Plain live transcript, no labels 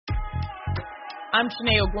I'm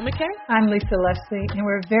Shanae Ogwumike. I'm Lisa Leslie, and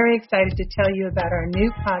we're very excited to tell you about our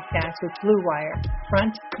new podcast with Blue Wire,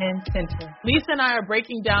 Front and Center. Lisa and I are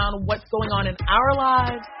breaking down what's going on in our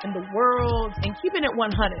lives, in the world, and keeping it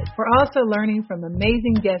 100. We're also learning from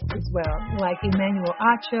amazing guests as well, like Emmanuel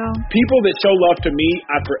Acho. People that show love to me,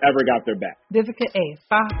 I forever got their back. Vivica A.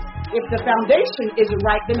 Fox. If the foundation isn't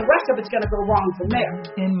right, then the rest of it's going to go wrong from there.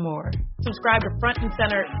 And more. Subscribe to Front and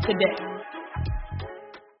Center today.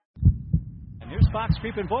 Here's Fox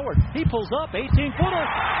creeping forward. He pulls up, 18-footer.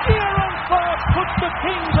 De'Aaron Fox puts the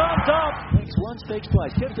Kings on top. Fakes once, fakes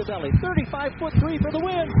twice. Gives the belly. 35-foot three for the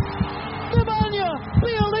win. Nemanja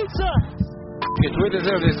Bjelica. We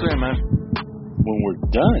deserve this win, man. When we're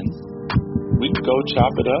done, we can go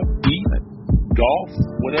chop it up, eat, golf,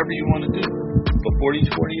 whatever you want to do. But for these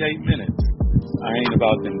 48 minutes, I ain't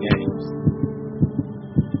about them games.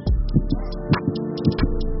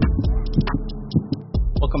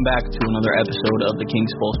 Welcome back to another episode of the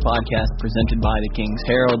Kings Pulse podcast presented by the Kings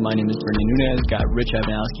Herald. My name is Brendan Nunez. Got Rich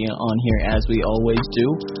Abanowski on here as we always do.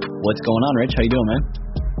 What's going on, Rich? How you doing, man?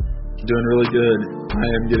 Doing really good. I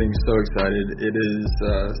am getting so excited. It is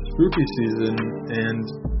spooky season and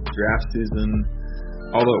draft season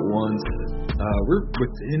all at once. We're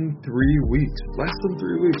within 3 weeks, less than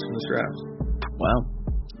 3 weeks from this draft. Wow.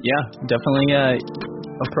 Yeah, definitely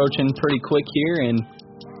approaching pretty quick here, and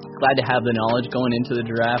glad to have the knowledge going into the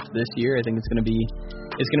draft this year. I think it's going to be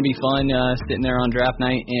fun sitting there on draft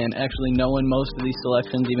night and actually knowing most of these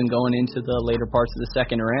selections, even going into the later parts of the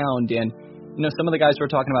second round. And you know, some of the guys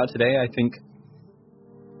we're talking about today, I think,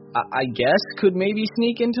 I guess, could maybe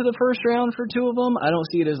sneak into the first round for two of them. I don't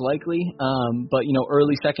see it as likely, but you know,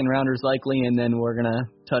 early second rounders likely, and then we're gonna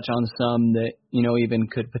touch on some that you know even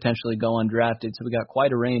could potentially go undrafted. So we got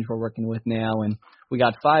quite a range we're working with now, and we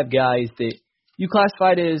got 5 guys that you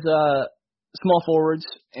classified as small forwards,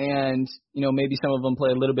 and you know maybe some of them play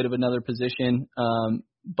a little bit of another position.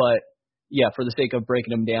 But yeah, for the sake of breaking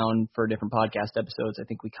them down for different podcast episodes, I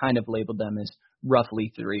think we kind of labeled them as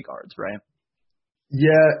roughly 3 guards, right?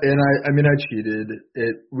 Yeah, and I mean I cheated.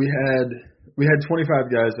 We had 25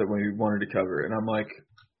 guys that we wanted to cover, and I'm like,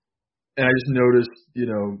 and I just noticed, you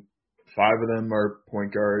know, 5 of them are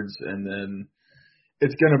point guards, and then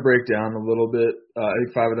it's going to break down a little bit. I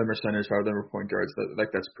think 5 of them are centers, 5 of them are point guards.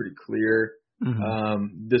 That's pretty clear.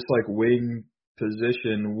 Mm-hmm. This like wing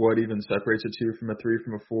position, what even separates a 2 from a 3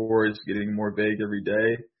 from a 4 is getting more vague every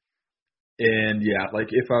day. And yeah, like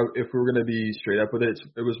if we were going to be straight up with it,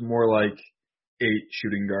 it was more like 8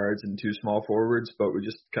 shooting guards and 2 small forwards, but we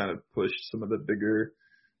just kind of pushed some of the bigger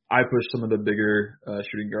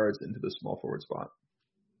shooting guards into the small forward spot.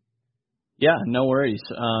 Yeah, no worries.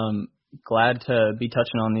 Glad to be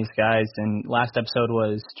touching on these guys. And last episode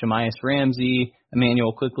was Jahmi'us Ramsey,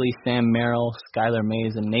 Emmanuel Quickley, Sam Merrill, Skylar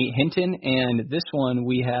Mays, and Nate Hinton. And this one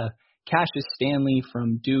we have Cassius Stanley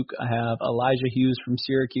from Duke. I have Elijah Hughes from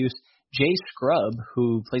Syracuse, Jay Scrubb,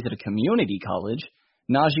 who plays at a community college,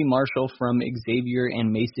 Najee Marshall from Xavier,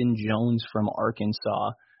 and Mason Jones from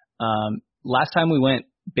Arkansas. Last time we went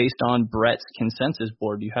based on Brett's consensus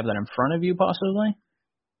board. Do you have that in front of you possibly?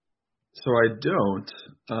 So I don't,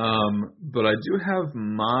 but I do have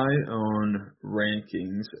my own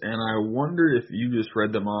rankings, and I wonder if you just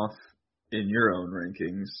read them off in your own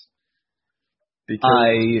rankings. Because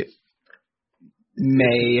I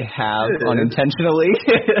may have unintentionally.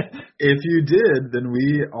 If you did, then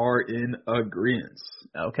we are in agreement.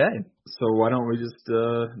 Okay. So why don't we just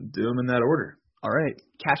do them in that order? All right.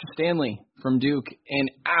 Cassius Stanley from Duke, an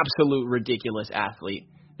absolute ridiculous athlete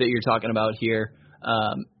that you're talking about here.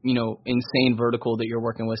 You know, insane vertical that you're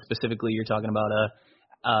working with. Specifically, you're talking about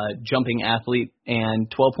a jumping athlete, and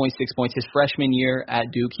 12.6 points his freshman year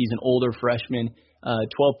at Duke. He's an older freshman.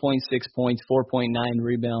 12.6 points, 4.9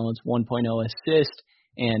 rebounds, 1.0 assist,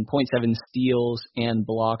 and 0.7 steals and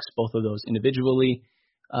blocks, both of those individually.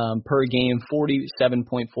 Per game,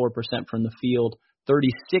 47.4% from the field,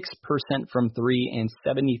 36% from 3, and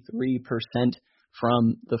 73%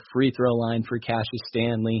 from the free throw line for Cassius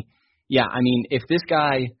Stanley. Yeah, I mean, if this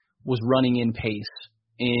guy was running in pace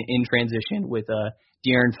in transition with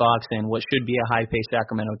De'Aaron Fox and what should be a high-paced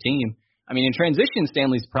Sacramento team, I mean, in transition,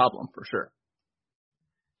 Stanley's a problem for sure.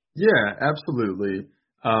 Yeah, absolutely.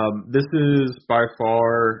 This is by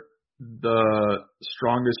far the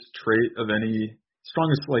strongest trait of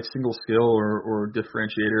strongest like single skill or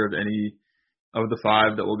differentiator of any of the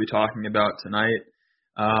 5 that we'll be talking about tonight.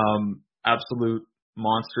 Absolute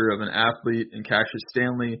monster of an athlete in Cassius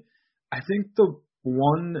Stanley. I think the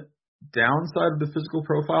one downside of the physical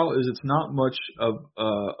profile is it's not much of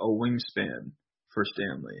a wingspan for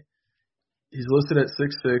Stanley. he's listed at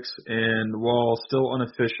 6'6", and while still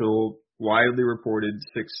unofficial, widely reported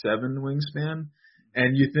 6'7" wingspan.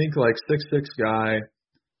 And you think like 6'6" guy,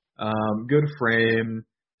 good frame,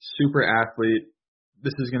 super athlete,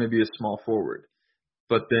 this is going to be a small forward.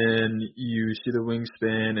 But then you see the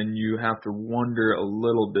wingspan and you have to wonder a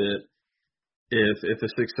little bit if a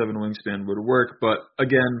 6'7" wingspan would work. But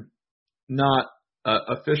again, not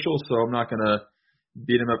official, so I'm not going to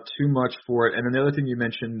beat him up too much for it. And then the other thing you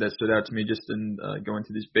mentioned that stood out to me just in going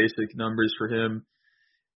through these basic numbers for him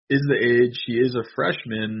is the age. He is a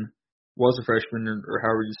freshman, was a freshman, or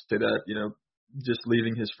however you say that, just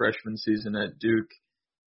leaving his freshman season at Duke,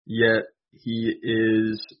 yet he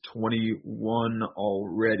is 21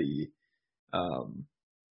 already.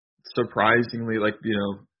 Surprisingly old.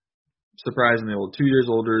 2 years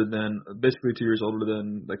older than, basically 2 years older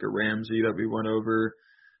than like a Ramsey that we went over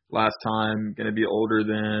last time. Going to be older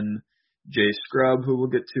than Jay Scrubb, who we'll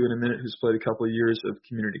get to in a minute, who's played a couple of years of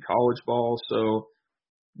community college ball. So,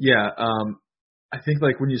 yeah, I think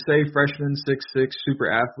like when you say freshman, 6'6", super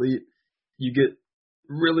athlete, you get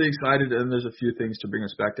really excited, and there's a few things to bring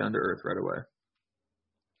us back down to earth right away.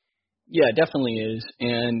 Yeah, it definitely is.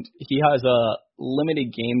 And he has a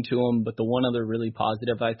limited game to him, but the one other really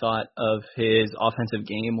positive I thought of his offensive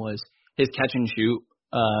game was his catch and shoot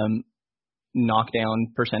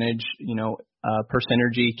knockdown percentage,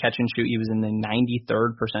 percentage catch and shoot. He was in the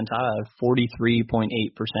 93rd percentile,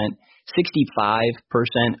 43.8%,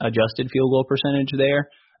 65% adjusted field goal percentage there.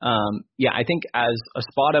 I think as a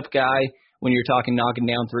spot up guy, when you're talking knocking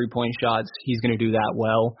down 3-point shots, he's going to do that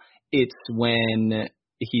well. It's when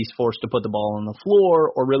he's forced to put the ball on the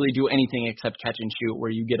floor or really do anything except catch and shoot where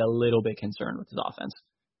you get a little bit concerned with his offense.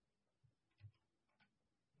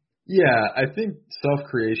 Yeah, I think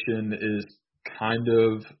self-creation is kind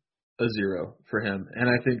of a zero for him, and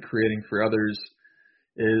I think creating for others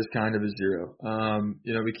is kind of a zero.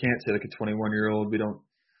 We can't say like a 21-year-old, we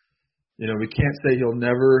can't say he'll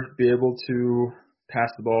never be able to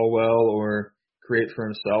pass the ball well or create for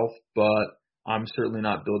himself, but I'm certainly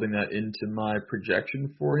not building that into my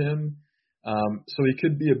projection for him. So he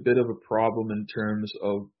could be a bit of a problem in terms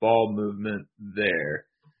of ball movement there.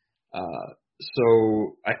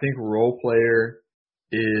 So I think role player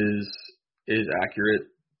is accurate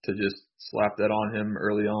to just slap that on him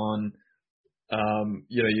early on.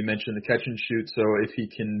 You mentioned the catch and shoot, so if he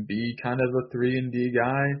can be kind of a 3-and-D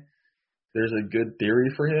guy, there's a good theory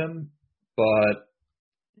for him. But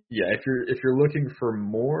yeah, if you're looking for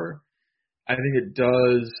more, I think it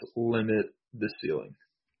does limit the ceiling.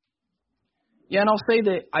 Yeah, and I'll say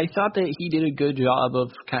that I thought that he did a good job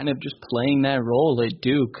of kind of just playing that role at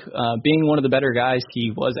Duke. Being one of the better guys,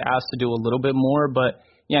 he was asked to do a little bit more, but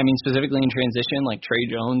yeah, I mean, specifically in transition, like Trey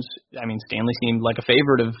Jones, Stanley seemed like a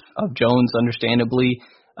favorite of Jones, understandably,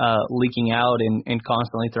 leaking out and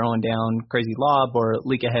constantly throwing down crazy lob or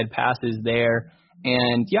leak ahead passes there.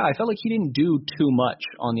 And yeah, I felt like he didn't do too much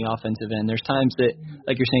on the offensive end. There's times that,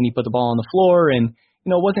 like you're saying, he put the ball on the floor and,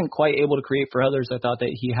 wasn't quite able to create for others. I thought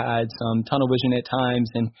that he had some tunnel vision at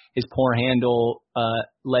times and his poor handle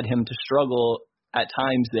led him to struggle at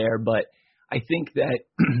times there. But I think that,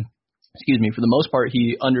 for the most part,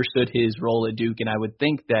 he understood his role at Duke, and I would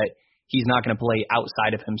think that he's not going to play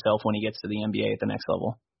outside of himself when he gets to the NBA at the next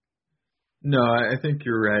level. No, I think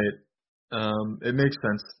you're right. It makes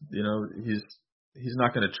sense. He's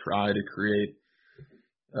not going to try to create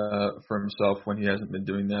for himself when he hasn't been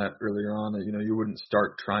doing that earlier on. You wouldn't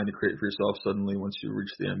start trying to create for yourself suddenly once you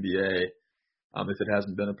reach the NBA if it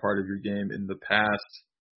hasn't been a part of your game in the past.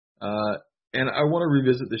 And I want to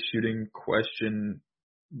revisit the shooting question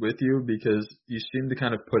with you because you seem to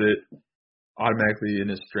kind of put it automatically in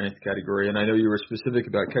his strength category. And I know you were specific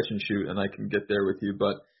about catch and shoot, and I can get there with you,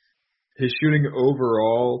 but his shooting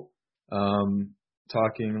overall,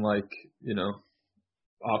 talking like,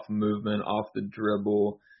 off movement, off the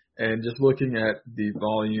dribble, and just looking at the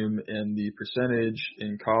volume and the percentage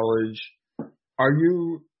in college, are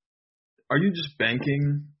you just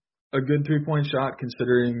banking a good 3-point shot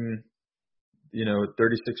considering,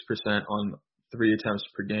 36% on 3 attempts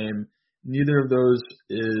per game? Neither of those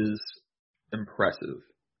is impressive.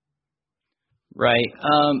 Right.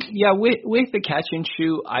 With the catch and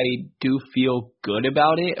shoot, I do feel good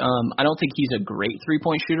about it. I don't think he's a great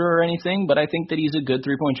 3-point shooter or anything, but I think that he's a good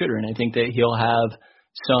 3-point shooter, and I think that he'll have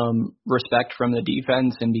some respect from the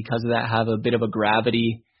defense, and because of that, have a bit of a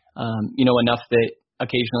gravity, enough that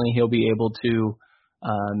occasionally he'll be able to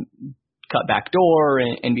cut back door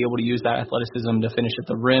and be able to use that athleticism to finish at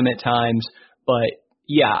the rim at times. But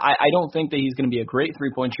yeah, I don't think that he's going to be a great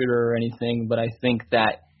 3-point shooter or anything, but I think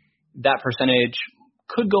that percentage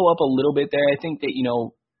could go up a little bit there. I think that,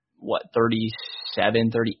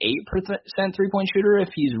 37, 38% three-point shooter if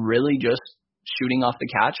he's really just shooting off the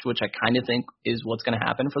catch, which I kind of think is what's going to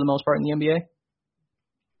happen for the most part in the NBA.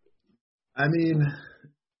 I mean,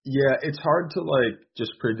 yeah, it's hard to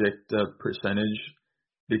just predict the percentage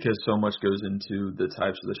because so much goes into the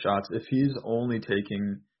types of the shots. If he's only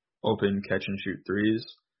taking open catch and shoot threes,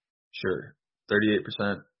 sure,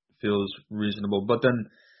 38% feels reasonable. But then,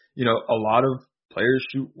 a lot of players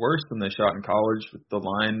shoot worse than they shot in college with the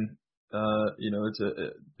line. It's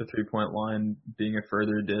the 3-point line being a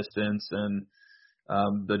further distance and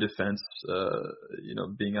the defense,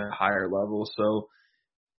 being at a higher level. So,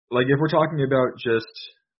 if we're talking about just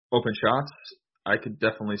open shots, I could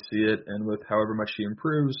definitely see it, and with however much he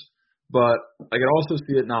improves. But I could also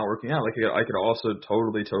see it not working out. I could also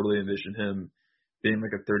totally envision him being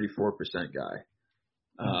a 34% guy.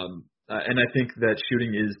 And I think that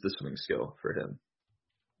shooting is the swing skill for him.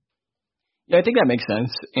 Yeah, I think that makes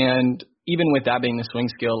sense. And even with that being the swing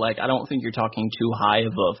skill, I don't think you're talking too high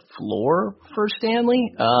of a floor for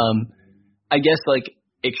Stanley. I guess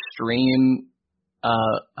extreme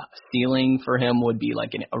ceiling for him would be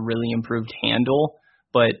a really improved handle,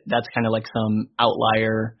 but that's kind of some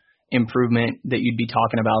outlier improvement that you'd be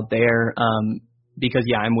talking about there. Because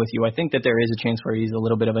yeah, I'm with you. I think that there is a chance where he's a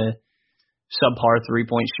little bit of a subpar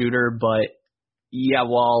 3-point shooter, but yeah,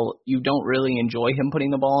 while you don't really enjoy him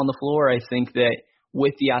putting the ball on the floor, I think that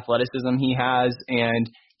with the athleticism he has, and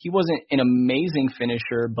he wasn't an amazing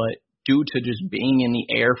finisher, but due to just being in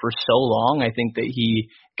the air for so long, I think that he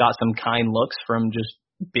got some kind looks from just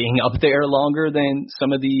being up there longer than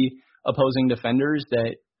some of the opposing defenders,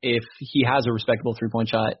 that if he has a respectable 3-point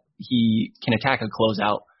shot, he can attack a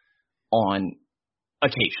closeout on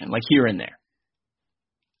occasion, here and there.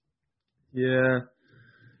 Yeah.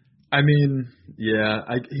 I mean, yeah,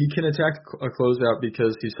 he can attack a closeout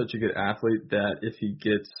because he's such a good athlete that if he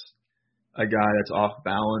gets a guy that's off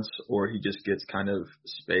balance or he just gets kind of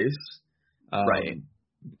space right,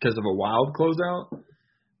 because of a wild closeout,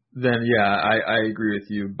 then yeah, I agree with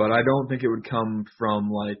you. But I don't think it would come from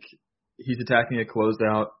he's attacking a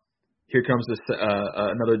closeout. Here comes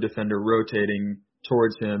another defender rotating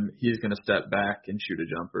towards him. He's going to step back and shoot a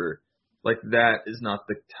jumper. That is not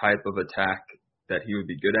the type of attack that he would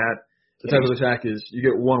be good at. The type of attack is you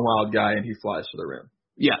get one wild guy and he flies to the rim.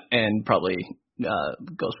 Yeah, and probably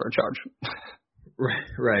goes for a charge.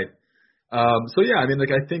 Right. So yeah, I mean,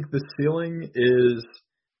 I think the ceiling is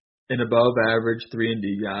an above average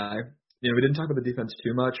 3-and-D guy. We didn't talk about the defense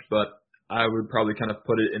too much, but I would probably kind of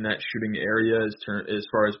put it in that shooting area as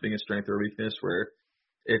far as being a strength or weakness, where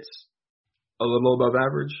it's a little above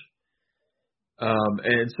average.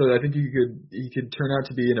 And so I think he could turn out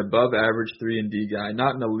to be an above average 3-and-D guy,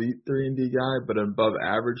 not an elite 3-and-D guy, but an above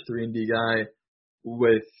average 3-and-D guy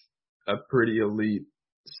with a pretty elite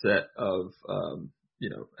set of,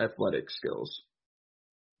 athletic skills.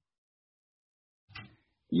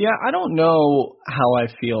 Yeah, I don't know how I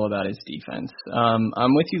feel about his defense.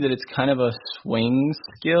 I'm with you that it's kind of a swing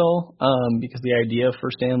skill, because the idea for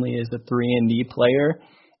Stanley is a 3-and-D player.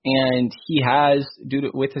 And he has,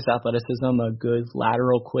 with his athleticism, a good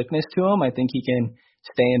lateral quickness to him. I think he can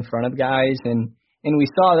stay in front of guys. And we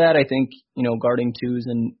saw that, I think, guarding twos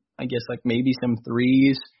and I guess maybe some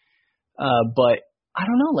threes. But I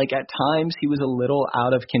don't know, at times he was a little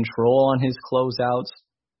out of control on his closeouts.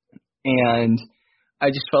 And I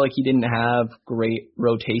just felt like he didn't have great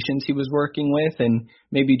rotations he was working with. And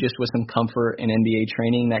maybe just with some comfort in NBA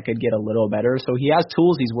training that could get a little better. So he has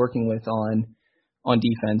tools he's working with on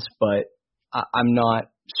defense, but I'm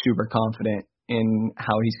not super confident in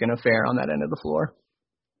how he's going to fare on that end of the floor.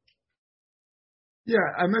 Yeah,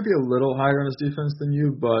 I might be a little higher on his defense than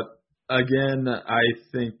you, but again, I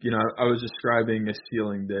think, I was describing a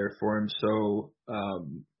ceiling there for him, so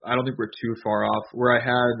I don't think we're too far off. Where I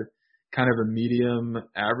had kind of a medium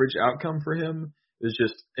average outcome for him is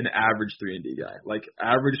just an average 3-and-D guy,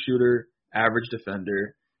 average shooter, average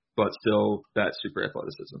defender, but still that super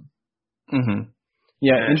athleticism. Mm-hmm.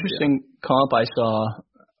 Yeah, interesting comp I saw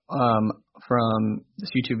from this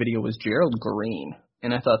YouTube video was Gerald Green,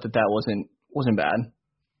 and I thought that wasn't bad.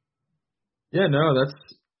 Yeah, no,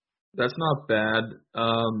 that's not bad.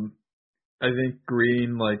 I think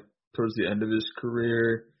Green, towards the end of his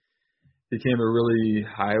career, became a really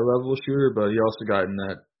high level shooter, but he also got in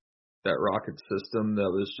that Rocket system that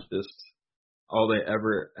was just all they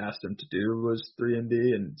ever asked him to do was 3-and-D,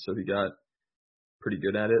 and so he got pretty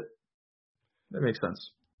good at it. That makes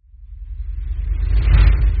sense.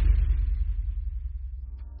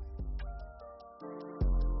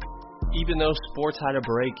 Even though sports had a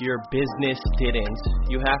break, your business didn't.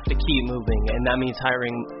 You have to keep moving, and that means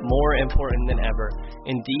hiring more important than ever.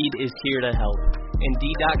 Indeed is here to help.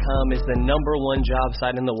 Indeed.com is the #1 job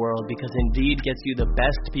site in the world because Indeed gets you the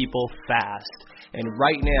best people fast. And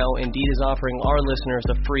right now, Indeed is offering our listeners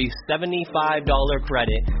a free $75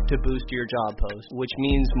 credit to boost your job post, which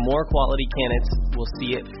means more quality candidates will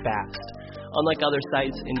see it fast. Unlike other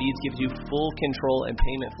sites, Indeed gives you full control and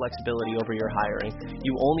payment flexibility over your hiring.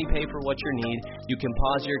 You only pay for what you need, you can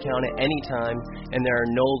pause your account at any time, and there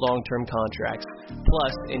are no long-term contracts.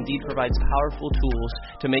 Plus, Indeed provides powerful tools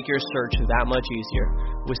to make your search that much easier.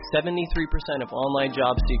 With 73% of online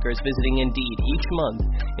job seekers visiting Indeed each month,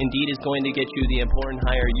 Indeed is going to get you the important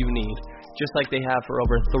hire you need, just like they have for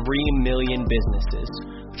over 3 million businesses.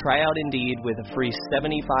 Try out Indeed with a free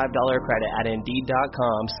 $75 credit at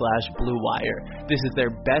Indeed.com/BlueWire. This is their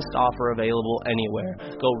best offer available anywhere.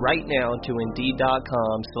 Go right now to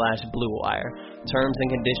Indeed.com/BlueWire. Terms and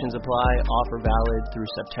conditions apply. Offer valid through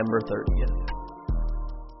September 30th.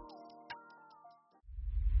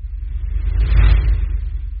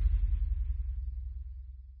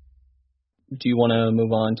 Do you want to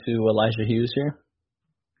move on to Elijah Hughes here?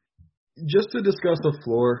 Just to discuss the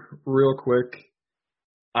floor real quick,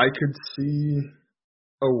 I could see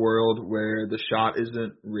a world where the shot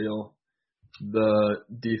isn't real, the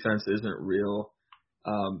defense isn't real,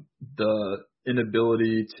 the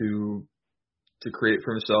inability to create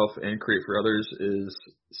for himself and create for others is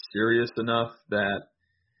serious enough that,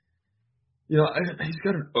 he's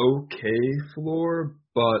got an okay floor,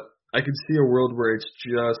 but I could see a world where it's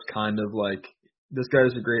just kind of like, this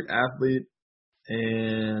guy's a great athlete,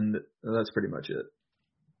 and that's pretty much it.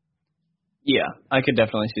 Yeah, I could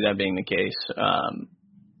definitely see that being the case.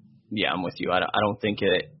 Yeah, I'm with you. I don't think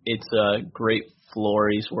it's a great floor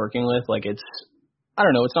he's working with. Like it's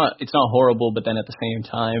not horrible, but then at the same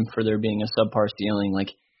time, for there being a subpar ceiling,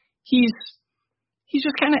 like he's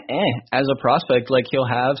just kind of as a prospect. Like he'll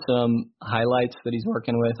have some highlights that he's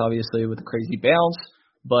working with, obviously with a crazy bounce,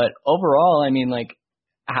 but overall, I mean, like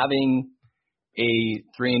having a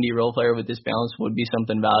 3-and-D role player with this balance would be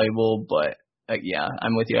something valuable, but yeah,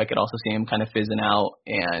 I'm with you. I could also see him kind of fizzing out,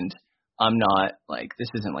 and I'm not this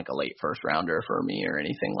isn't like a late first rounder for me or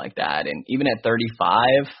anything like that. And even at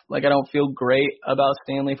 35, I don't feel great about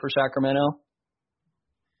Stanley for Sacramento.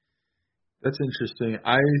 That's interesting.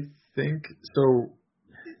 I think so.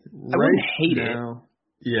 I wouldn't hate it.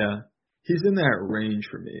 Yeah, he's in that range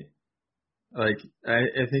for me. I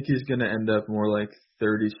think he's going to end up more like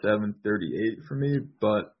 37, 38 for me,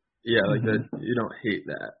 but yeah, that you don't hate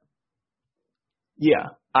that. Yeah,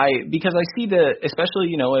 because I see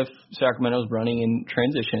especially, if Sacramento's running in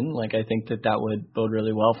transition, I think that would bode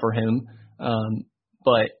really well for him.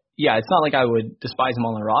 But yeah, it's not like I would despise him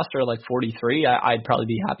on the roster. 43, I'd probably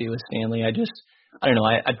be happy with Stanley. I don't know.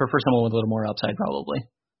 I'd prefer someone with a little more upside probably.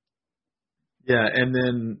 Yeah, and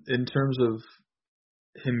then in terms of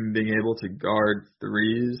him being able to guard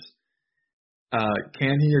threes,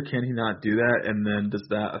 can he or can he not do that? And then does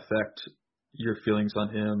that affect your feelings on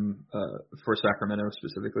him for Sacramento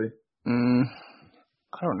specifically?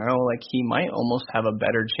 I don't know. He might almost have a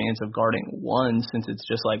better chance of guarding one, since it's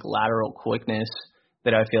just lateral quickness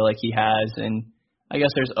that I feel like he has. And I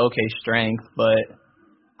guess there's okay strength, but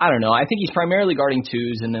I don't know. I think he's primarily guarding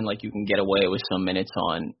twos, and then you can get away with some minutes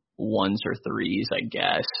on ones or threes, I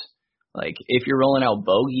guess. If you're rolling out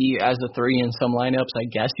Bogey as a 3 in some lineups, I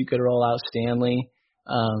guess you could roll out Stanley.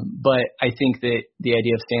 But I think that the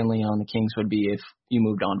idea of Stanley on the Kings would be if you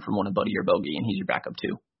moved on from one of Buddy or Bogey and he's your backup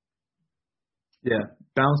too. Yeah,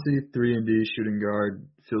 bouncy 3-and-D shooting guard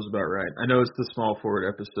feels about right. I know it's the small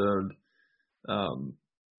forward episode,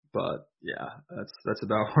 but yeah, that's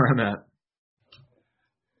about where I'm at.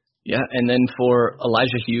 Yeah, and then for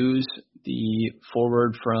Elijah Hughes, the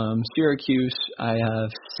forward from Syracuse, I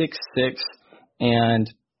have 6'6", and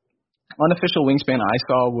unofficial wingspan I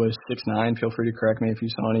saw was 6'9". Feel free to correct me if you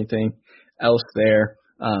saw anything else there.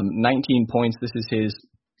 19 points. This is his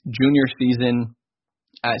junior season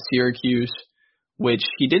at Syracuse, which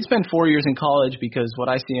he did spend 4 years in college, because what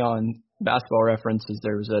I see on Basketball Reference is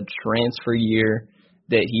there was a transfer year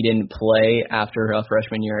that he didn't play after a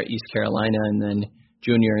freshman year at East Carolina, and then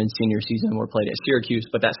junior and senior season were played at Syracuse.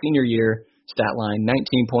 But that senior year stat line,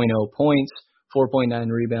 19.0 points, 4.9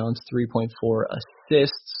 rebounds, 3.4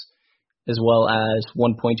 assists, as well as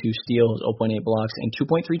 1.2 steals, 0.8 blocks, and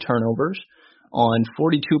 2.3 turnovers on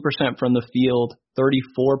 42% from the field,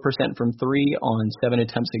 34% from 3 on 7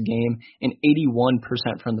 attempts a game, and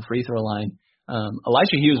 81% from the free throw line.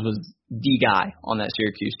 Elijah Hughes was the guy on that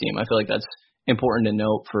Syracuse team. I feel like that's important to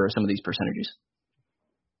note for some of these percentages.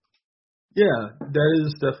 Yeah, that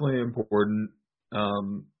is definitely important.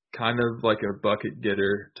 Kind of like a bucket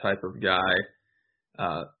getter type of guy.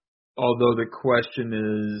 Although the question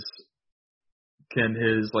is, can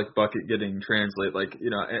his like bucket getting translate? Like, you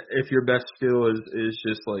know, if your best skill is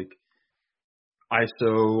just like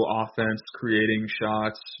ISO offense, creating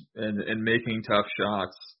shots and making tough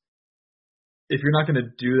shots, if you're not going to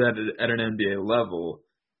do that at an NBA level,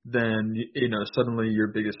 then, you know, suddenly your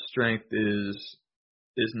biggest strength is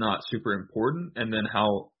not super important. And then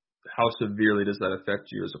how severely does that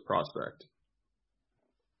affect you as a prospect?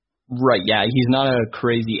 Right, yeah. He's not a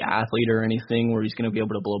crazy athlete or anything where he's going to be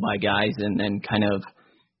able to blow by guys and then kind of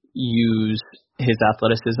use his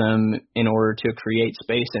athleticism in order to create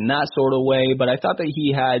space in that sort of way. But I thought that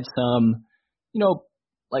he had some, you know,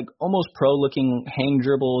 like almost pro-looking hang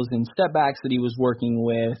dribbles and step backs that he was working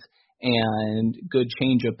with, and good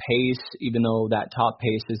change of pace, even though that top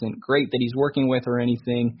pace isn't great that he's working with or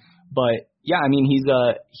anything. But yeah, I mean, he's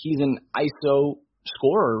an ISO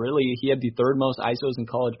scorer, really. He had the third most ISOs in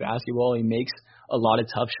college basketball. He makes a lot of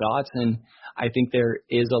tough shots, and I think there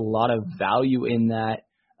is a lot of value in that.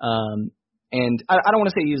 And I don't want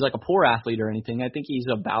to say he's like a poor athlete or anything. I think he's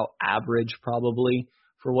about average probably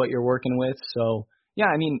for what you're working with. So yeah,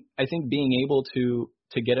 I mean, I think being able to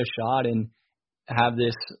get a shot and have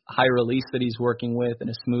this high release that he's working with and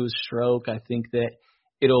a smooth stroke, I think that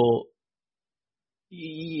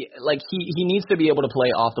he needs to be able to play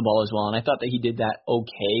off the ball as well. And I thought that he did that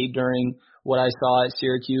okay during what I saw at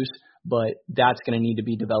Syracuse, but that's going to need to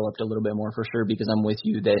be developed a little bit more for sure, because I'm with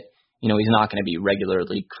you that, you know, he's not going to be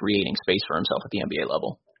regularly creating space for himself at the NBA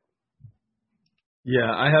level.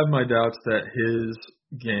 Yeah, I have my doubts that his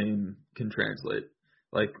game can translate.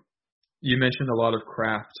 Like, you mentioned a lot of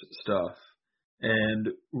craft stuff, and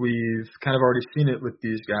we've kind of already seen it with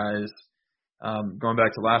these guys. Going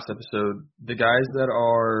back to last episode, the guys that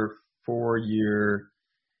are 4-year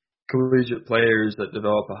collegiate players that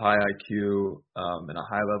develop a high IQ and a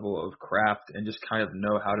high level of craft and just kind of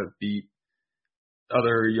know how to beat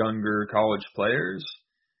other younger college players,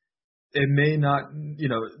 it may not, you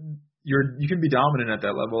know, you can be dominant at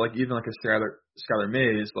that level. Like even like a Skylar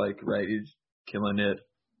Mays, like, right, he's killing it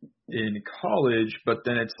in college, but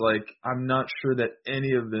then it's like, I'm not sure that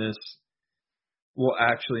any of this will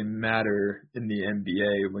actually matter in the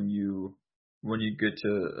NBA when you get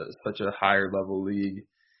to such a higher level league.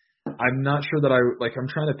 I'm not sure that I'm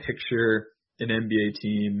trying to picture an NBA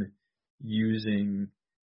team using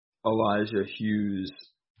Elijah Hughes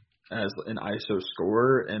as an ISO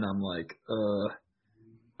scorer, and I'm like,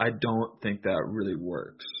 I don't think that really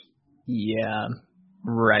works. Yeah,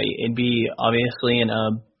 right. It'd be obviously in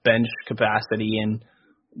a bench capacity, and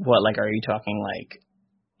what, like, are you talking like,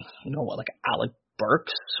 you know, what, like Alec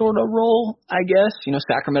Burks sort of role, I guess? You know,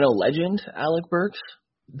 Sacramento legend Alec Burks?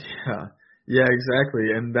 Yeah,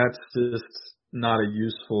 exactly. And that's just not a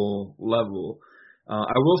useful level.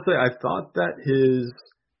 I will say I thought that his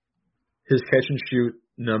catch and shoot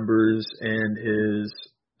numbers and his,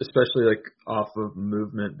 especially like off of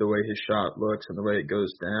movement, the way his shot looks and the way it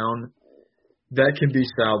goes down, that can be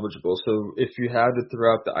salvageable. So if you had to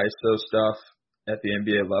throw out the ISO stuff at the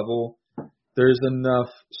NBA level, there's enough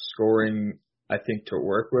scoring, I think, to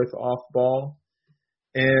work with off ball.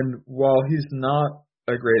 And while he's not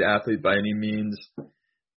a great athlete by any means,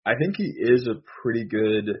 I think he is a pretty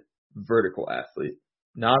good vertical athlete.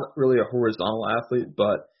 Not really a horizontal athlete,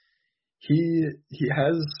 but he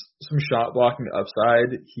has some shot blocking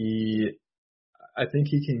upside. I think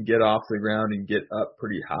he can get off the ground and get up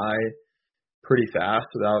pretty high, pretty fast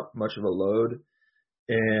without much of a load.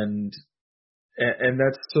 And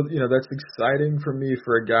that's, so, you know, that's exciting for me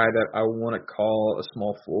for a guy that I want to call a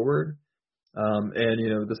small forward. And, you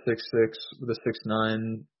know, the 6'6", the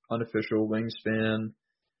 6'9", unofficial wingspan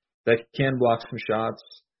that can block some shots.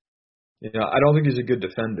 You know, I don't think he's a good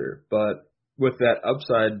defender, but with that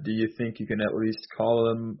upside, do you think you can at least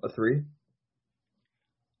call him a 3?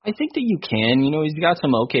 I think that you can. You know, he's got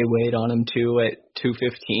some okay weight on him too at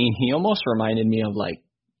 215. He almost reminded me of like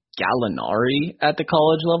Gallinari at the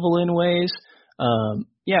college level in ways.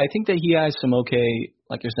 Yeah, I think that he has some okay,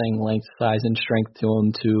 like you're saying, length, size, and strength to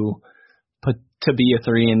him to be a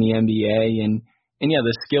 3 in the NBA. And yeah,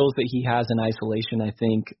 the skills that he has in isolation, I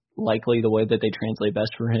think likely the way that they translate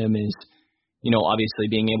best for him is, you know, obviously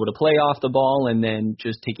being able to play off the ball and then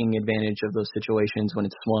just taking advantage of those situations when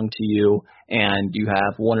it's swung to you and you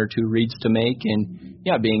have 1 or 2 reads to make, and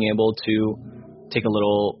yeah, being able to take a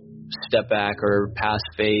little step back or pass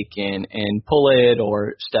fake and pull it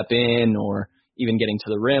or step in or even getting to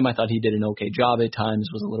the rim. I thought he did an okay job at times,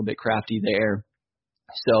 was a little bit crafty there.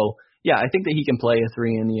 So yeah, I think that he can play a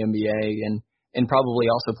 3 in the NBA, and and probably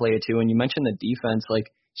also play it too. And you mentioned the defense,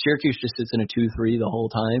 like Syracuse just sits in a 2-3 the whole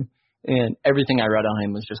time. And everything I read on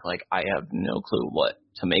him was just like, I have no clue what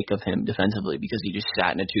to make of him defensively because he just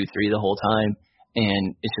sat in a 2-3 the whole time.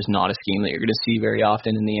 And it's just not a scheme that you're going to see very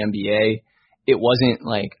often in the NBA. It wasn't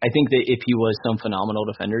like, I think that if he was some phenomenal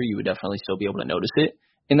defender, you would definitely still be able to notice it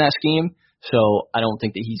in that scheme. So I don't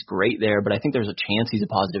think that he's great there, but I think there's a chance he's a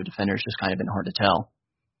positive defender. It's just kind of been hard to tell.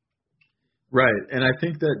 Right. And I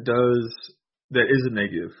think that is a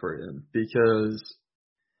negative for him because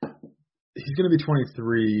he's going to be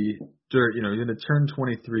 23, he's going to turn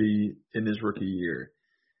 23 in his rookie year.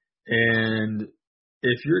 And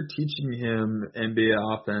if you're teaching him NBA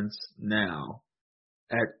offense now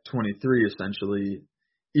at 23, essentially,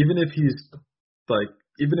 even if he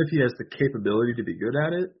has the capability to be good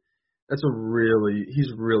at it,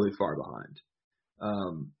 he's really far behind.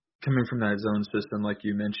 Coming from that zone system, like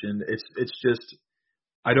you mentioned, it's just,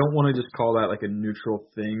 I don't want to just call that like a neutral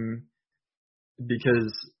thing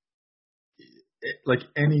because like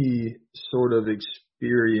any sort of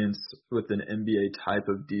experience with an NBA type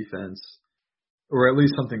of defense, or at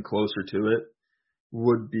least something closer to it,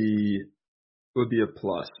 would be a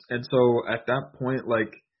plus. And so at that point,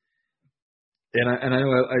 like, and I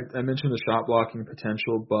know I mentioned the shot blocking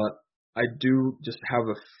potential, but I do just have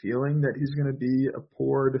a feeling that he's going to be a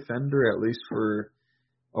poor defender, at least for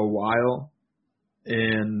a while.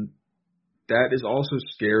 And that is also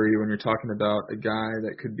scary when you're talking about a guy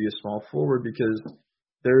that could be a small forward because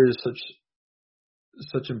there is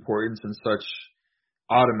such importance and such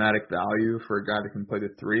automatic value for a guy that can play the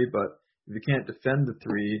three. But if you can't defend the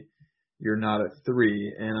three, you're not a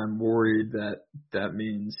three. And I'm worried that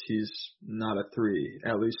means he's not a three,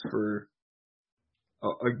 at least for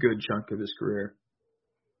a good chunk of his career.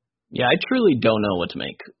 Yeah, I truly don't know what to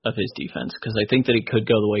make of his defense because I think that it could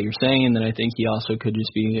go the way you're saying, and then I think he also could just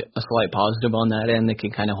be a slight positive on that end that can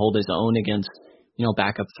kind of hold his own against,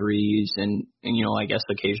 backup threes and I guess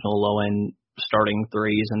occasional low-end starting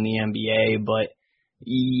threes in the NBA. But,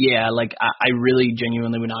 yeah, like I really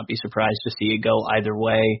genuinely would not be surprised to see it go either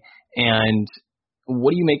way. And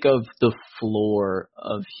what do you make of the floor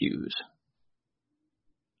of Hughes?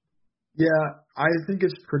 Yeah, I think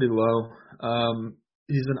it's pretty low.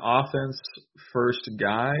 He's an offense-first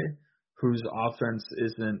guy whose offense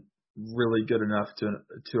isn't really good enough to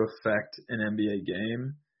affect an NBA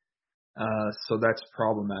game. So that's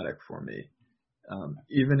problematic for me.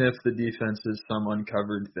 Even if the defense is some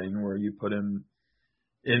uncovered thing where you put him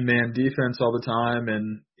in man defense all the time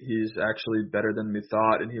and he's actually better than we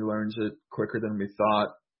thought and he learns it quicker than we thought,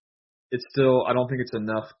 it's still, I don't think it's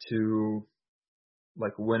enough to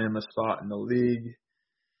like win him a spot in the league.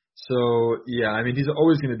 So, yeah, I mean, he's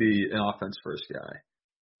always going to be an offense-first guy.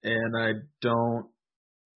 And I don't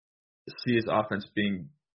see his offense being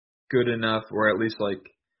good enough, or at least, like,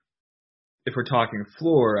 if we're talking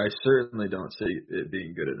floor, I certainly don't see it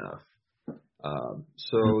being good enough.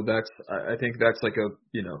 So I think that's like a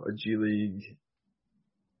G League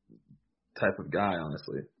type of guy,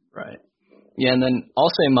 honestly. Right. Yeah, and then I'll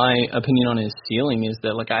say my opinion on his ceiling is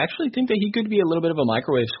that, like, I actually think that he could be a little bit of a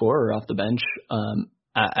microwave scorer off the bench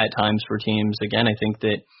at times for teams. Again, I think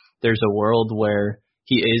that there's a world where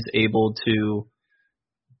he is able to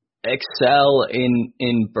excel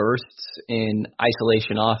in bursts in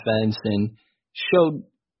isolation offense and showed,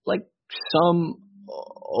 like, some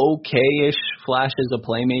okay-ish flashes of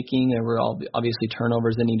playmaking. There were obviously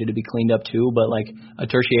turnovers that needed to be cleaned up too, but like a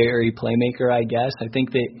tertiary playmaker, I guess. I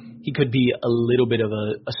think that he could be a little bit of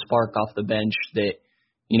a spark off the bench that,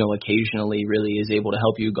 occasionally really is able to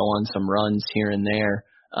help you go on some runs here and there.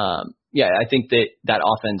 Yeah, I think that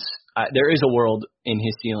offense, there is a world in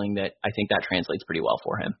his ceiling that I think that translates pretty well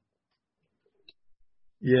for him.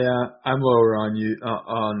 Yeah, I'm lower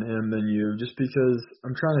on him than you, just because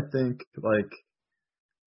I'm trying to think, like,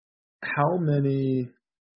 how many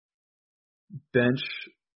bench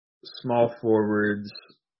small forwards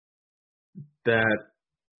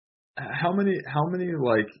how many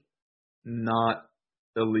like not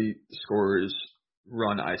elite scorers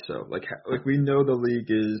run ISO? Like we know the league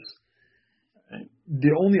is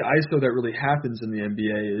the only ISO that really happens in the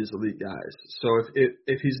NBA is elite guys. So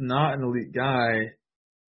if he's not an elite guy,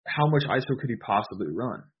 how much ISO could he possibly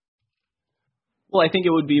run? Well, I think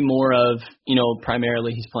it would be more of,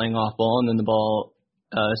 primarily he's playing off ball and then the ball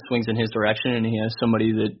swings in his direction and he has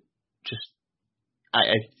somebody that just, I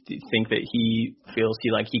think that he feels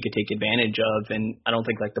he could take advantage of. And I don't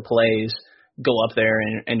think like the plays go up there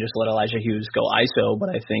and just let Elijah Hughes go ISO. But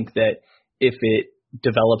I think that if it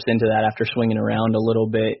develops into that after swinging around a little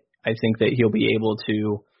bit, I think that he'll be able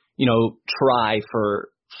to, try for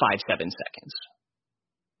 5-7 seconds.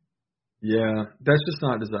 Yeah, that's just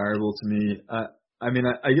not desirable to me. I mean,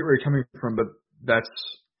 I get where you're coming from, but that's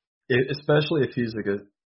especially if he's like a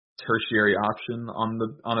tertiary option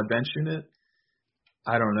on a bench unit.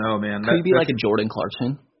 I don't know, man. Could he be like a Jordan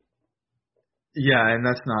Clarkson? Yeah, and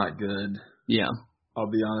that's not good. Yeah. I'll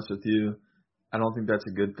be honest with you. I don't think that's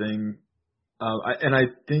a good thing. I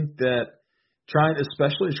think that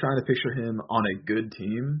especially trying to picture him on a good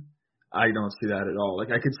team, I don't see that at all.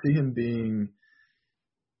 Like, I could see him being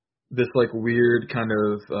this like weird kind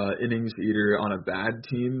of innings eater on a bad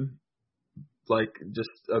team, like just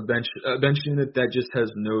a bench unit that just has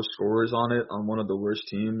no scores on it on one of the worst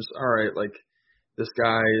teams. All right, like this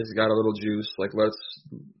guy has got a little juice. Like, let's,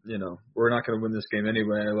 we're not going to win this game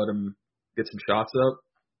anyway. Let him get some shots up.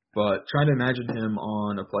 But trying to imagine him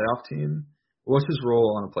on a playoff team, what's his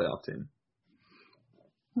role on a playoff team?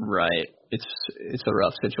 Right. It's a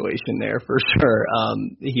rough situation there for sure.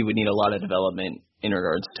 He would need a lot of development in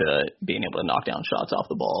regards to being able to knock down shots off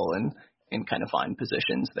the ball and kind of find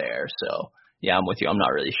positions there. So, yeah, I'm with you. I'm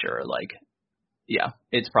not really sure. Like, yeah,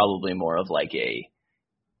 it's probably more of like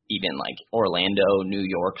even like Orlando, New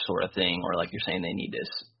York sort of thing, or like you're saying they need this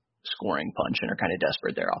scoring punch and are kind of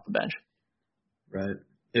desperate there off the bench. Right.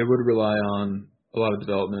 It would rely on a lot of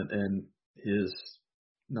development, and he is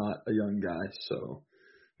not a young guy. So,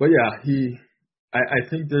 but yeah, I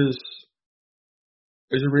think there's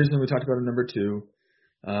a reason we talked about him number 2.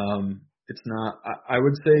 It's not. I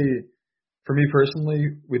would say, for me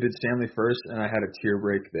personally, we did Stanley first, and I had a tier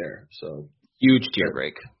break there. So huge tier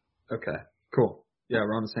break. Okay. Cool. Yeah,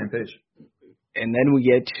 we're on the same page. And then we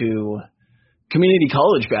get to community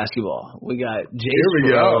college basketball. We got Jay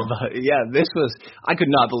Scrub. Yeah, I could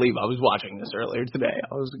not believe I was watching this earlier today.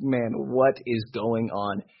 I was like, man, what is going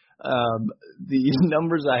on? The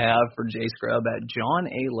numbers I have for Jay Scrub at John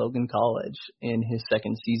A. Logan College in his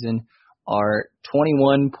second season are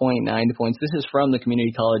 21.9 points. This is from the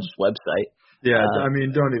community college website. Yeah, I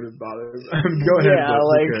mean, don't even bother. Go ahead.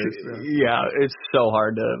 Yeah, it's so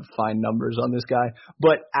hard to find numbers on this guy.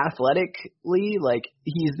 But athletically, like,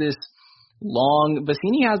 he's this long.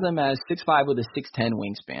 Bassini has him as 6'5" with a 6'10"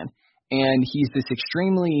 wingspan. And he's this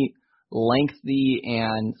extremely lengthy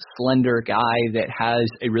and slender guy that has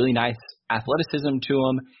a really nice athleticism to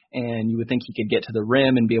him. And you would think he could get to the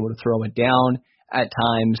rim and be able to throw it down at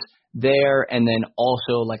times there, and then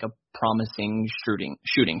also like a promising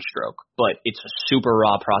shooting stroke. But it's a super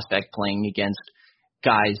raw prospect playing against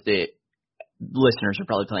guys that listeners are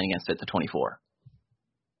probably playing against at the 24.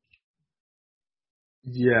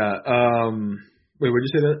 Yeah. Wait, what did you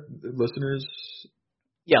say that, listeners?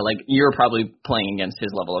 Yeah, like you're probably playing against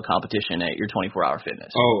his level of competition at your 24-hour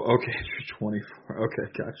fitness. Oh, okay. 24. Okay,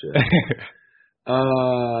 gotcha.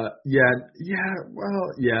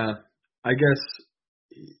 Yeah. I guess.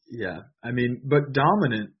 Yeah, I mean, but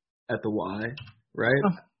dominant at the Y, right?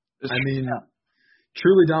 I mean,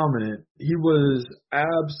 truly dominant. He was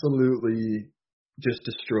absolutely just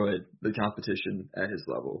destroyed the competition at his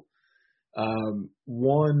level.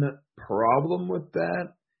 One problem with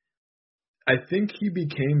that, I think he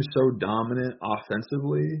became so dominant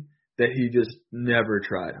offensively that he just never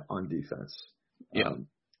tried on defense. Yeah.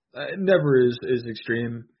 Never is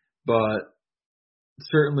extreme, but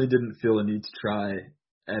certainly didn't feel a need to try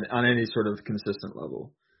on any sort of consistent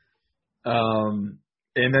level.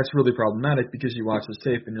 And that's really problematic because you watch this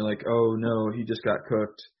tape and you're like, oh no, he just got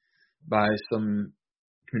cooked by some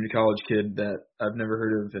community college kid that I've never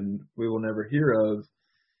heard of and we will never hear of.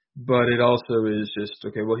 But it also is just,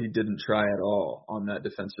 okay, well, he didn't try at all on that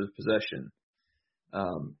defensive possession.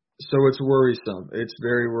 So it's worrisome. It's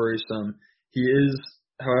very worrisome. He is,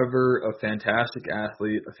 however, a fantastic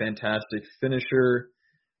athlete, a fantastic finisher,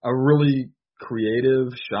 a really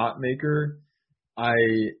creative shot maker.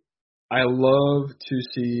 I love to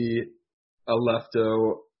see a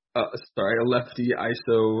lefty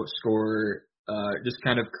ISO scorer just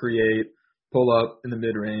kind of pull up in the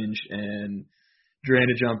mid-range and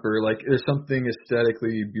drain a jumper. Like, there's something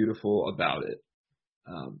aesthetically beautiful about it.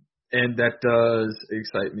 And that does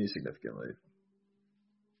excite me significantly.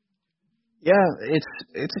 Yeah, it's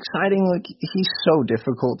exciting. Like, he's so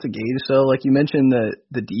difficult to gauge. So, like you mentioned,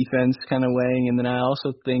 the defense kind of weighing, and then I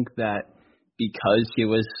also think that because he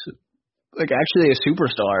was like actually a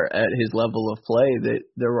superstar at his level of play, that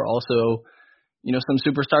there were also, some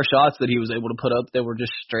superstar shots that he was able to put up that were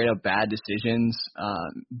just straight up bad decisions.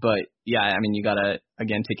 But yeah, I mean, you gotta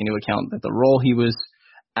again take into account that the role he was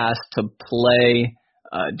asked to play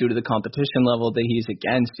due to the competition level that he's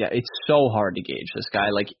against. Yeah, it's so hard to gauge this guy.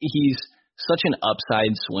 Like, he's such an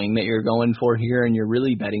upside swing that you're going for here, and you're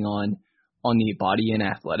really betting on the body and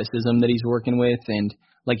athleticism that he's working with. And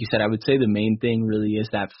like you said, I would say the main thing really is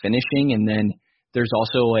that finishing, and then there's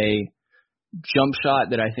also a jump shot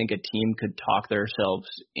that I think a team could talk themselves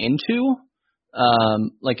into,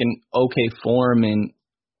 like an okay form. And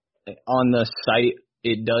on the site,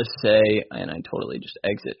 it does say, and I totally just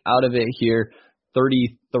exit out of it here,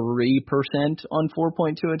 33% on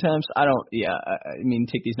 4.2 attempts. I mean,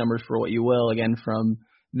 take these numbers for what you will, again, from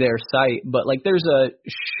their site, but like there's a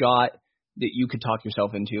shot that you could talk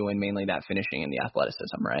yourself into, and mainly that finishing and the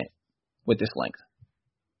athleticism, right? With this length.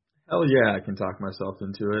 Hell yeah, I can talk myself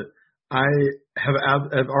into it.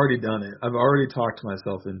 I've already done it. I've already talked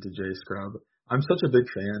myself into Jay Scrubb. I'm such a big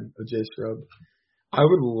fan of Jay Scrubb. I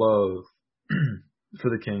would love for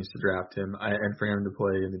the Kings to draft him and for him to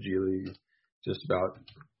play in the G League just about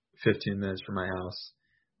 15 minutes from my house.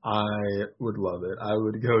 I would love it. I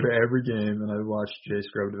would go to every game and I'd watch Jay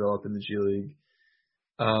Scrubb develop in the G League.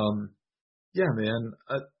 Yeah, man.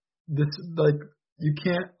 This like you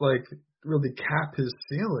can't like really cap his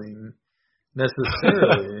ceiling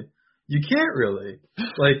necessarily. You can't really.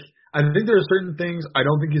 Like I think there are certain things. I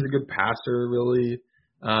don't think he's a good passer really.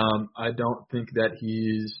 I don't think that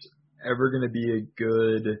he's ever going to be a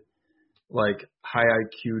good like high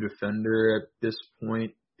IQ defender at this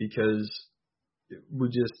point because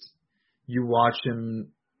you watch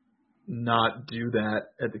him not do that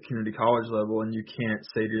at the community college level, and you can't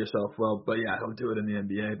say to yourself, well, but yeah, he'll do it in the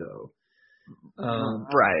NBA though.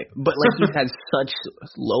 Right. But like he's had such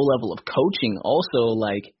low level of coaching also,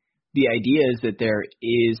 like the idea is that there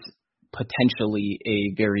is potentially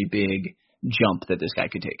a very big jump that this guy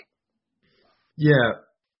could take. Yeah.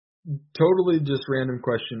 Totally just random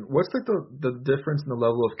question. What's like the difference in the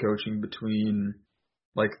level of coaching between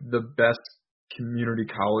like the best community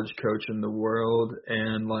college coach in the world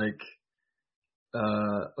and like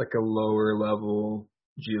a lower level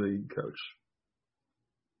G League coach?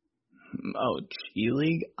 Oh, G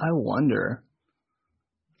League? I wonder.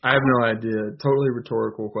 I have no idea. Totally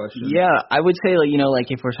rhetorical question. Yeah, I would say like, you know, like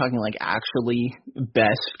if we're talking like actually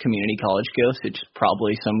best community college coach, it's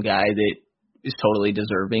probably some guy that is totally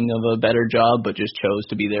deserving of a better job, but just chose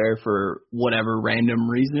to be there for whatever random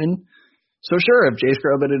reason. So sure, if Jay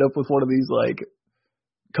Scrubb ended up with one of these like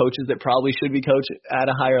coaches that probably should be coached at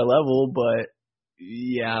a higher level, but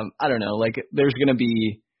yeah, I don't know. Like there's gonna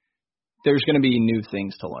be new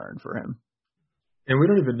things to learn for him. And we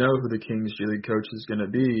don't even know who the Kings G League coach is gonna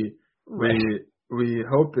be. Right. We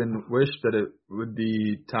hope and wish that it would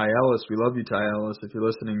be Ty Ellis. We love you, Ty Ellis. If you're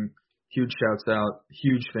listening, huge shouts out,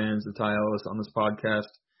 huge fans of Ty Ellis on this podcast.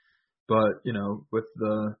 But, you know, with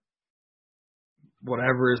the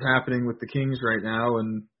whatever is happening with the Kings right now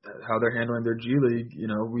and how they're handling their G League, you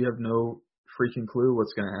know, we have no freaking clue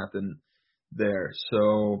what's going to happen there.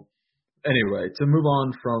 So anyway, to move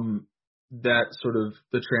on from that sort of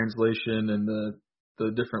the translation and the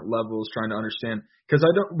different levels, trying to understand, because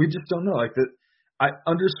we just don't know. Like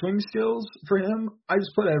under swing skills for him, I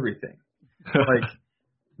just put everything. Like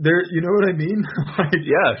there, you know what I mean? Like,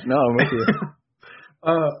 yeah, no, I'm with you.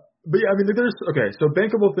 But yeah, I mean, okay. So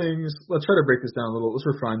bankable things. Let's try to break this down a little. Let's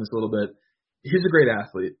refine this a little bit. He's a great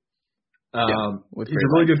athlete. He's a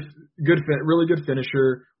really good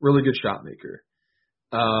finisher, really good shot maker.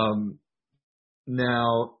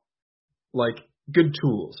 Now, like good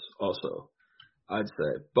tools also, I'd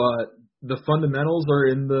say. But the fundamentals are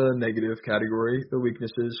in the negative category. The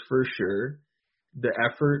weaknesses for sure. The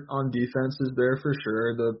effort on defense is there for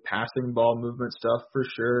sure. The passing ball movement stuff for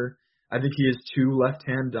sure. I think he is too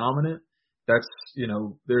left-hand dominant. That's, you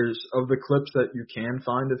know, there's of the clips that you can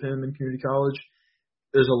find of him in community college,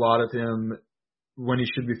 there's a lot of him when he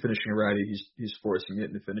should be finishing a righty, he's forcing it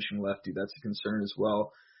into finishing lefty. That's a concern as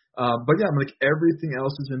well. But yeah, like everything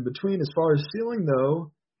else is in between. As far as ceiling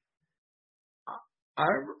though, I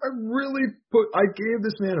gave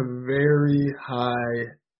this man a very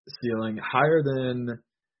high ceiling, higher than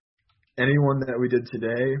anyone that we did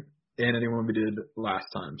today and anyone we did last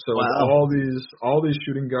time. So wow. all these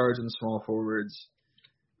shooting guards and small forwards,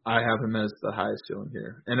 I have him as the highest ceiling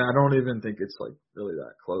here. And I don't even think it's like really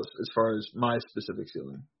that close as far as my specific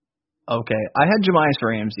ceiling. Okay. I had Jahmi'us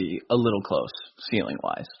Ramsey a little close ceiling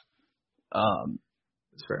wise.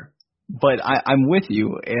 That's fair. But I'm with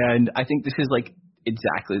you, and I think this is like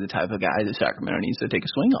exactly the type of guy that Sacramento needs to take a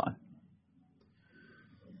swing on.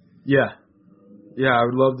 Yeah, I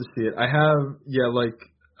would love to see it. I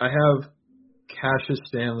have Cassius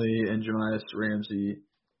Stanley and Jahmi'us Ramsey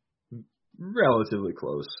relatively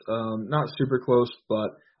close. Not super close, but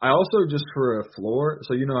I also just for a floor,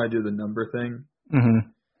 so you know I do the number thing. Mm-hmm.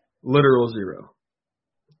 Literal 0.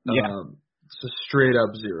 Yeah. It's a straight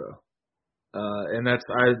up 0. And that's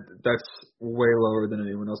way lower than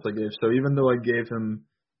anyone else I gave. So even though I gave him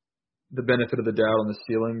the benefit of the doubt on the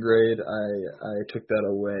ceiling grade, I took that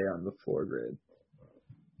away on the floor grade.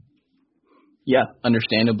 Yeah,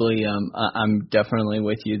 understandably, I'm definitely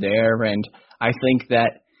with you there, and I think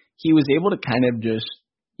that he was able to kind of just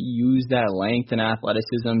use that length and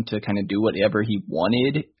athleticism to kind of do whatever he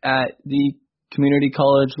wanted at the community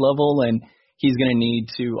college level, and he's going to need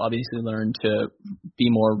to obviously learn to be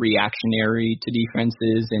more reactionary to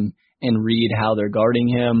defenses and read how they're guarding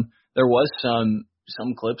him. There was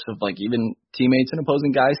some clips of like even teammates and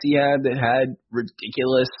opposing guys he had that had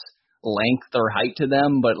ridiculous length or height to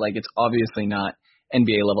them, but like it's obviously not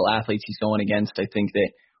NBA level athletes he's going against. I think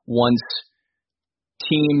that once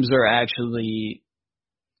teams are actually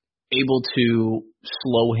able to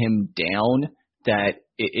slow him down, that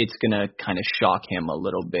it's going to kind of shock him a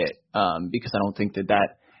little bit, because I don't think that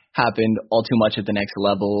happened all too much at the next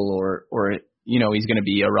level, or you know, he's going to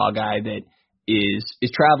be a raw guy that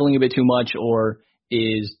is traveling a bit too much or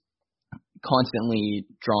is constantly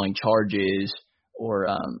drawing charges or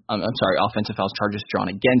offensive fouls charges drawn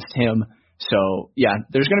against him. So yeah,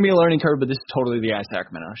 there's going to be a learning curve, but this is totally the guy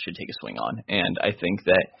Sacramento should take a swing on. And I think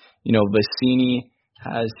that, you know, Vecini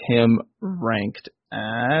has him ranked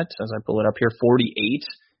at, as I pull it up here, 48.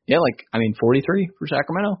 Yeah, 43 for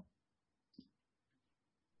Sacramento.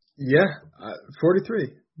 Yeah,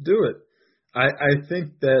 43. Do it. I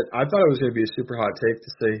think that I thought it was going to be a super hot take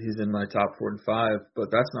to say he's in my top 4 and 5,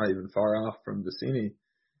 but that's not even far off from Vecini.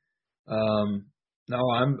 No,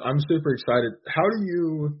 I'm super excited. How do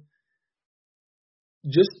you,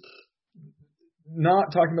 just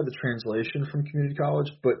not talking about the translation from community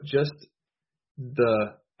college, but just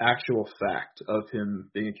the actual fact of him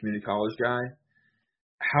being a community college guy,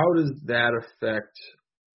 how does that affect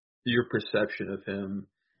your perception of him?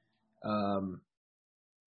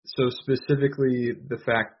 So specifically the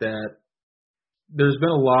fact that there's been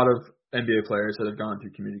a lot of NBA players that have gone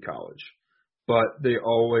through community college, but they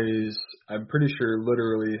always, I'm pretty sure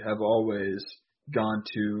literally have always gone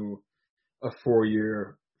to a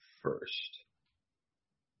 4-year first.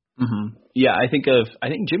 Mm-hmm. Yeah, I think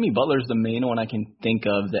Jimmy Butler's the main one I can think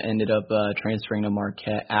of that ended up transferring to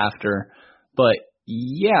Marquette after. But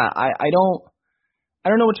yeah, I don't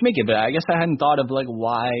know what to make of it. I guess I hadn't thought of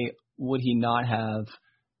why would he not have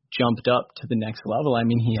jumped up to the next level. I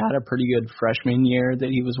mean, he had a pretty good freshman year that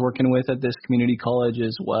he was working with at this community college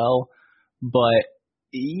as well. But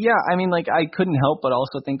yeah, I mean, I couldn't help but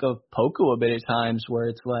also think of Poku a bit at times where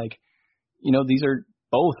it's these are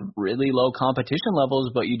both really low competition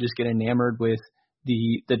levels, but you just get enamored with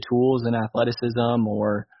the tools and athleticism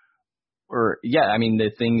or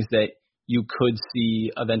the things that you could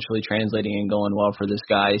see eventually translating and going well for this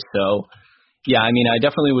guy. So yeah, I mean, I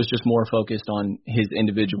definitely was just more focused on his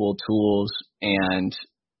individual tools and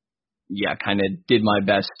yeah, kind of did my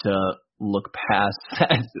best to look past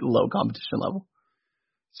that low competition level.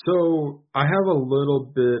 So I have a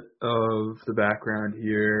little bit of the background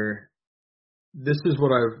here. This is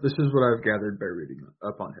what I've gathered by reading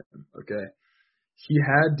up on him. Okay, he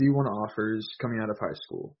had D1 offers coming out of high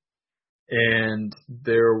school, and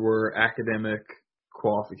there were academic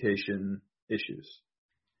qualification issues.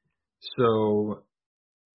 So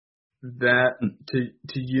that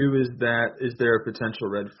to you is there a potential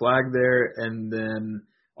red flag there? And then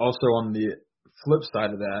also on the flip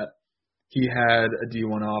side of that, he had a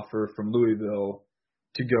D1 offer from Louisville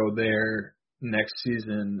to go there next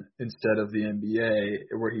season instead of the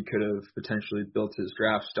NBA, where he could have potentially built his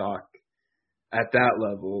draft stock at that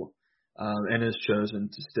level, and has chosen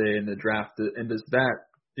to stay in the draft. And does that,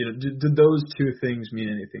 did those two things mean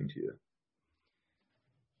anything to you?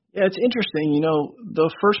 Yeah, it's interesting.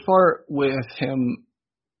 The first part with him,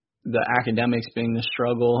 the academics being the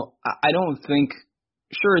struggle, I don't think,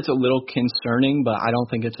 sure, it's a little concerning, but I don't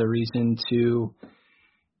think it's a reason to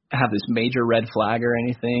have this major red flag or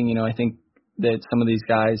anything. I think that some of these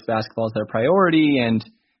guys, basketball is their priority, and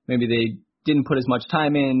maybe they didn't put as much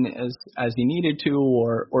time in as he needed to,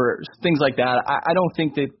 or things like that. I don't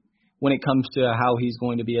think that when it comes to how he's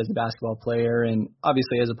going to be as a basketball player and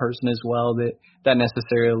obviously as a person as well, that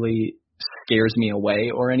necessarily scares me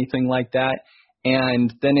away or anything like that.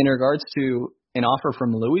 And then in regards to an offer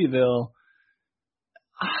from Louisville,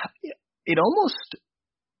 it almost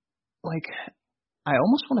I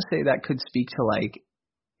almost want to say that could speak to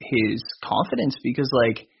his confidence, because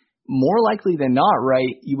more likely than not,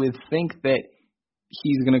 right, you would think that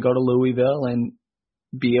he's going to go to Louisville and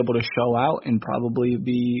be able to show out and probably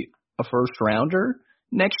be a first rounder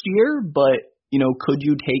next year. But, could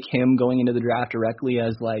you take him going into the draft directly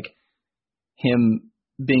as him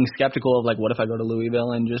being skeptical of what if I go to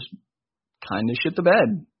Louisville and just kind of shit the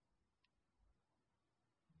bed.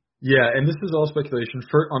 Yeah, and this is all speculation.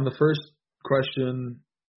 On the first question,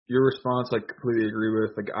 your response, I completely agree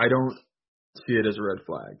with. Like, I don't see it as a red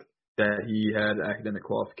flag that he had academic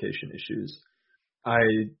qualification issues. I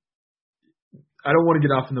don't want to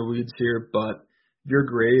get off in the weeds here, but your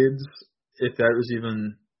grades, if that was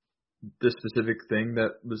even the specific thing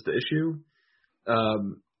that was the issue,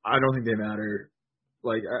 I don't think they matter.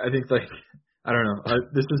 Like, I think, like, I don't know.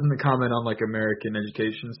 This isn't a comment on, like, American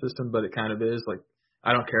education system, but it kind of is. Like,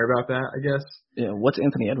 I don't care about that, I guess. Yeah, what's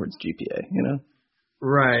Anthony Edwards' GPA, you know?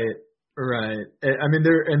 Right. I mean,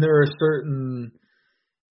 there are certain,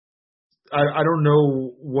 I don't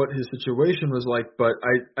know what his situation was like, but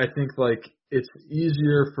I think, like, it's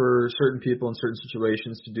easier for certain people in certain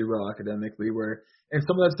situations to do well academically, and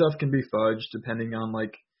some of that stuff can be fudged depending on,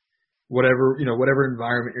 like, whatever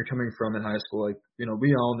environment you're coming from in high school. Like, you know,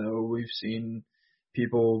 we all know, we've seen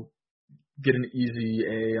people get an easy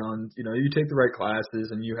A on, you know, you take the right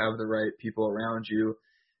classes and you have the right people around you.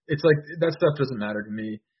 It's like, that stuff doesn't matter to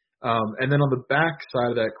me. And then on the back side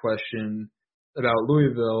of that question about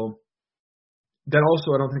Louisville, that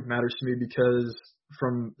also I don't think matters to me, because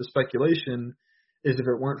from the speculation is if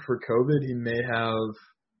it weren't for COVID, he may have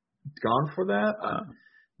gone for that.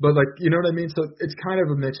 But, like, you know what I mean? So it's kind of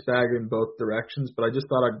a mixed bag in both directions, but I just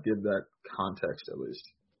thought I'd give that context at least.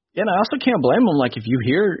 Yeah, and I also can't blame him. Like, if you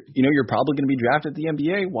hear, you know, you're probably going to be drafted at the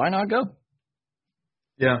NBA, why not go?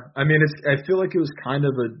 Yeah, I mean, I feel like it was kind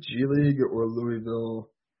of a G League or Louisville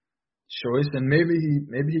choice, and maybe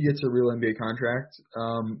he gets a real NBA contract,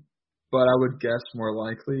 but I would guess more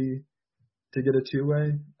likely to get a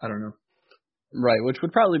two-way. I don't know. Right, which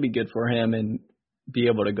would probably be good for him and be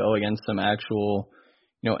able to go against some actual,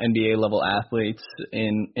 you know, NBA level athletes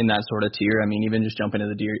in that sort of tier. I mean, even just jumping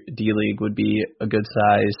into the D League would be a good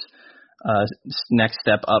size next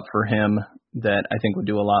step up for him that I think would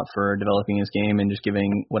do a lot for developing his game and just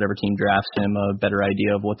giving whatever team drafts him a better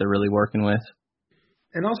idea of what they're really working with.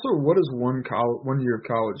 And also, what does 1 year of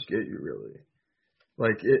college get you, really?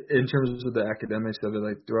 Like, in terms of the academics of it,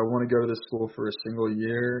 like, do I want to go to this school for a single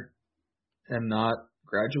year and not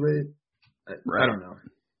graduate? I don't know.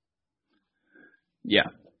 Yeah.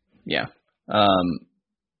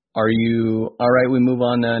 Are you all right? We move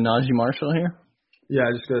on to Najee Marshall here. Yeah,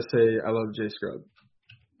 I just gotta say I love Jay Scrub.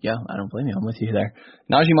 Yeah, I don't blame you. I'm with you there.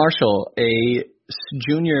 Najee Marshall, a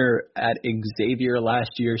junior at Xavier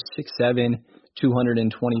last year, 6'7",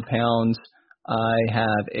 220 pounds. I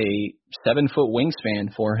have a 7-foot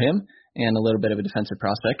wingspan for him and a little bit of a defensive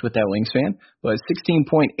prospect with that wingspan. But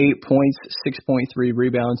 16.8 points, 6.3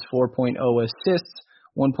 rebounds, 4.0 assists,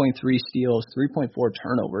 1.3 steals, 3.4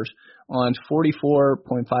 turnovers on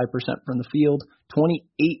 44.5% from the field,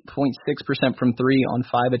 28.6% from three on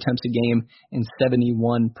 5 attempts a game, and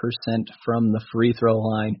 71% from the free throw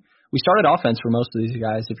line. We started offense for most of these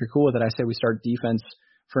guys. If you're cool with it, I say we start defense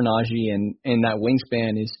for Najee, and that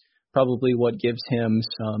wingspan is probably what gives him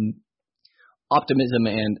some optimism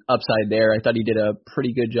and upside there. I thought he did a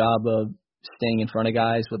pretty good job of staying in front of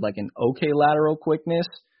guys with like an okay lateral quickness.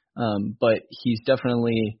 But he's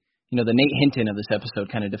definitely, you know, the Nate Hinton of this episode,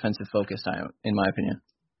 kind of defensive focused, in my opinion.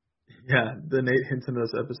 Yeah, the Nate Hinton of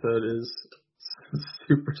this episode is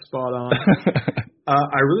super spot on.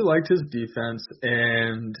 I really liked his defense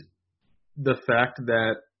and the fact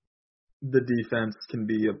that the defense can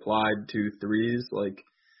be applied to threes. Like,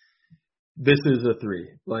 this is a three.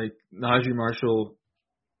 Like, Najee Marshall,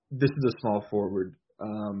 this is a small forward.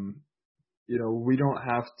 You know, we don't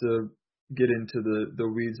have to get into the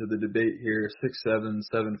weeds of the debate here. 6'7",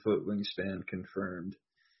 7-foot wingspan confirmed,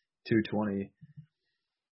 220.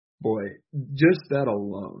 Boy, just that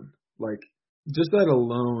alone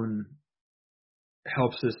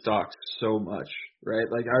helps his stocks so much, right?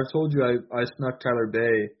 Like, I've told you, I snuck Tyler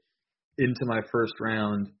Bay into my first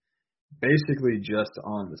round basically just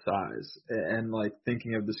on the size and like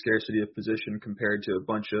thinking of the scarcity of position compared to a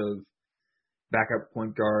bunch of backup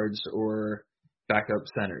point guards or backup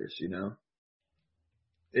centers, you know.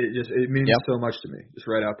 It means so much to me, just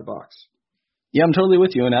right out the box. Yeah, I'm totally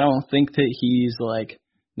with you, and I don't think that he's like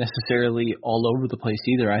necessarily all over the place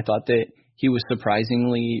either. I thought that he was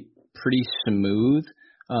surprisingly pretty smooth.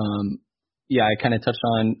 I kind of touched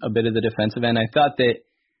on a bit of the defensive end. I thought that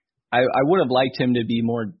I would have liked him to be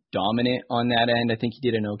more dominant on that end. I think he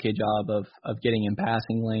did an okay job of getting in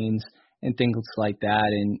passing lanes and things like that.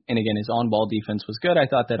 And again, his on-ball defense was good. I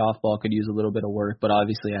thought that off-ball could use a little bit of work, but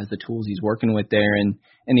obviously has the tools he's working with there. And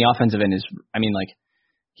the offensive end is, I mean, like,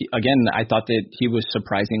 I thought that he was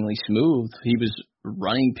surprisingly smooth. He was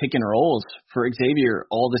running pick and rolls for Xavier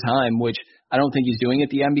all the time, which I don't think he's doing at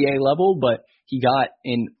the NBA level, but he got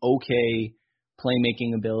an okay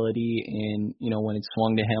playmaking ability, and when it's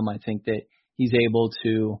swung to him, I think that he's able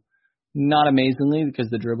to, not amazingly because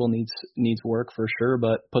the dribble needs work for sure,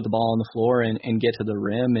 but put the ball on the floor and get to the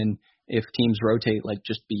rim, and if teams rotate, like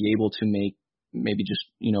just be able to make maybe just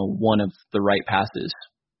one of the right passes.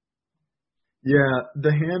 Yeah,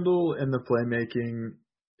 the handle and the playmaking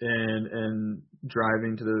and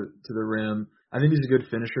driving to the rim. I think he's a good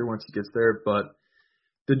finisher once he gets there, but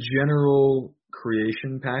the general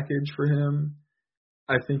creation package for him,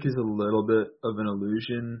 I think, is a little bit of an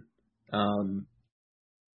illusion.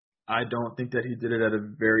 I don't think that he did it at a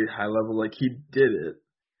very high level. Like, he did it,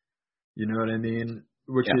 you know what I mean?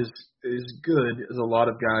 Which is good, as a lot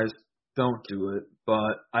of guys don't do it,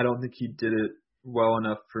 but I don't think he did it well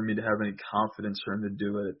enough for me to have any confidence for him to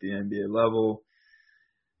do it at the NBA level.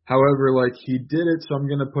 However, like, he did it, so I'm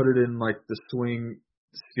going to put it in, like, the swing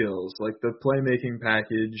skills, like the playmaking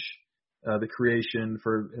package, the creation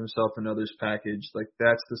for himself and others package. Like,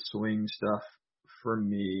 that's the swing stuff for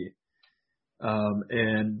me.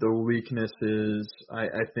 And the weakness is,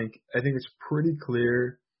 I think it's pretty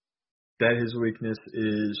clear that his weakness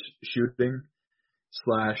is shooting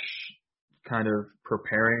 / kind of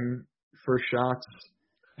preparing for shots.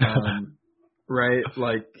 Right?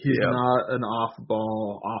 Like, he's not an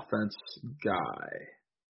off-ball offense guy.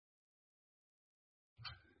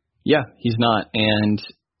 Yeah, he's not. And,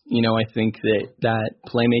 I think that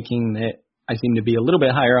playmaking that I seem to be a little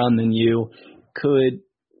bit higher on than you could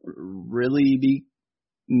really be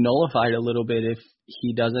nullified a little bit if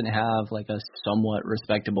he doesn't have like a somewhat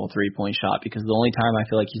respectable 3-point shot, because the only time I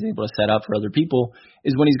feel like he's able to set up for other people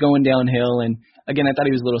is when he's going downhill. And again, I thought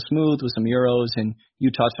he was a little smooth with some euros, and you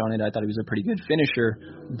touched on it. I thought he was a pretty good finisher,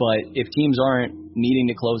 but if teams aren't needing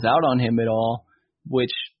to close out on him at all,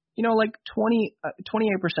 which, like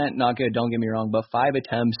 28% not good, don't get me wrong, but 5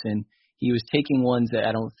 attempts, and he was taking ones that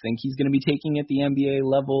I don't think he's going to be taking at the NBA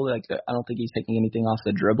level. Like, I don't think he's taking anything off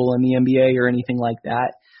the dribble in the NBA or anything like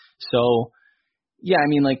that. So, yeah, I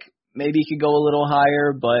mean, like, maybe he could go a little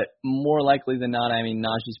higher, but more likely than not, I mean,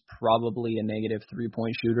 Najee's probably a negative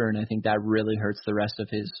 3-point shooter, and I think that really hurts the rest of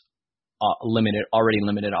his already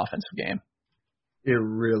limited offensive game. It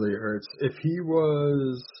really hurts. If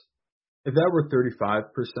that were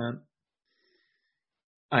 35%,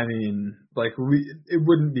 I mean, like, it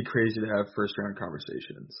wouldn't be crazy to have first round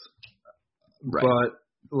conversations. Right. But,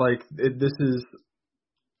 like, this is,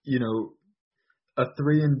 a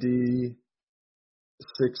 3-and-D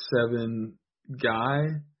 6-7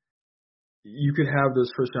 guy. You could have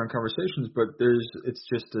those first round conversations, but it's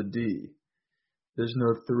just a D. There's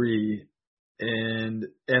no 3. And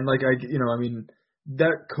like, I mean,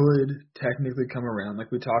 that could technically come around.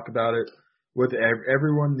 Like, we talk about it with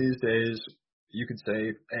everyone these days. You could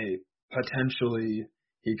say, hey, potentially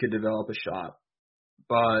he could develop a shot,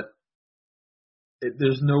 but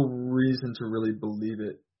there's no reason to really believe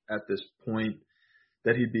it at this point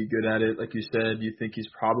that he'd be good at it. Like you said, you think he's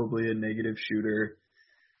probably a negative shooter.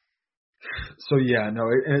 So yeah, no,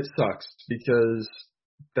 and it sucks because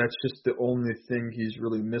that's just the only thing he's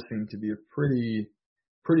really missing to be a pretty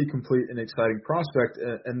complete and exciting prospect.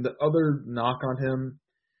 And the other knock on him,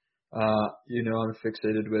 I'm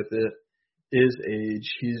fixated with it, is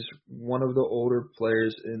age. He's one of the older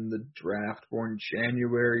players in the draft, born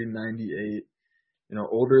January 98.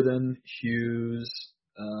 Older than Hughes,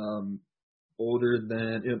 older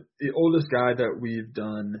than the oldest guy that we've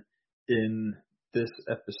done in this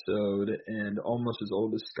episode, and almost as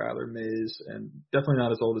old as Skylar Mays, and definitely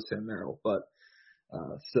not as old as Sam Merrill, but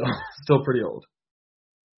still pretty old.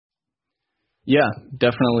 Yeah,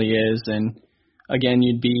 definitely is. And again,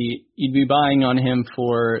 you'd be buying on him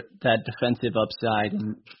for that defensive upside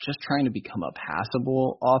and just trying to become a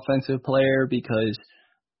passable offensive player, because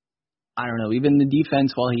I don't know, even the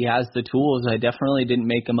defense, while he has the tools, I definitely didn't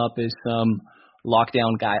make him up as some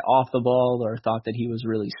lockdown guy off the ball, or thought that he was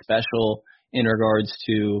really special in regards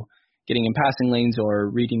to getting in passing lanes or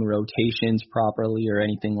reading rotations properly or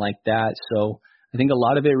anything like that. So I think a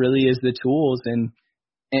lot of it really is the tools, and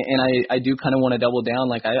I do kind of want to double down.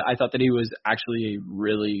 Like, I thought that he was actually a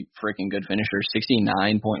really freaking good finisher,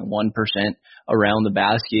 69.1% around the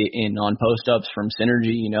basket in on post-ups from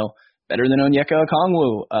Synergy, better than Onyeka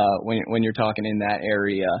Okongwu when you're talking in that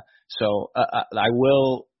area. So I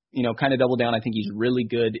will, kind of double down. I think he's really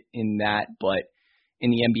good in that, but in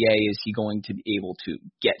the NBA, is he going to be able to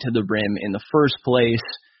get to the rim in the first place?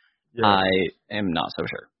 Yes. I am not so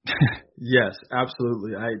sure. Yes,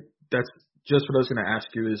 absolutely. That's just what I was going to ask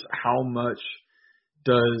you, is how much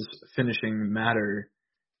does finishing matter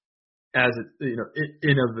as it,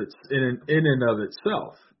 in and of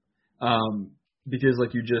itself? Because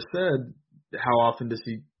like you just said, how often does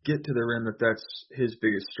he get to the rim if that's his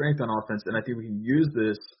biggest strength on offense? And I think we can use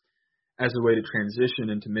this as a way to transition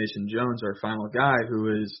into Mason Jones, our final guy, who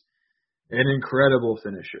is an incredible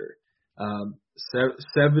finisher.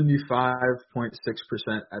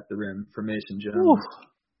 75.6% at the rim for Mason Jones. Oof.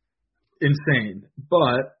 Insane.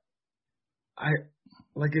 But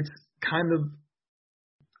it's kind of,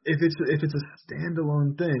 if it's a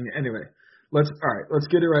standalone thing. Anyway, let's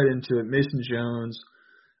get it right into it. Mason Jones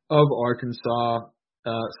of Arkansas,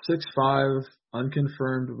 6'5",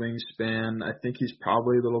 unconfirmed wingspan. I think he's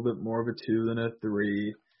probably a little bit more of a 2 than a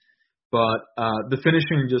 3. But the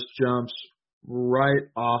finishing just jumps right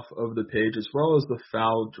off of the page, as well as the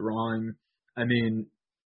foul drawing. I mean,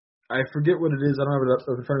 I forget what it is. I don't have it up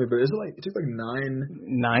in front of me, but is it like it took like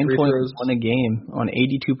 9.1 a game on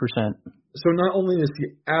 82%. So not only is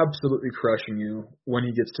he absolutely crushing you when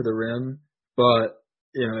he gets to the rim, but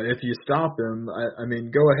if you stop him, I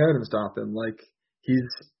mean, go ahead and stop him. Like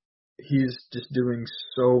he's just doing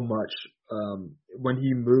so much. When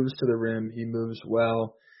he moves to the rim, he moves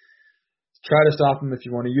well. Try to stop him if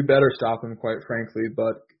you want to. You better stop him, quite frankly.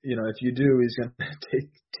 But if you do, he's going to take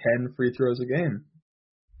 10 free throws a game.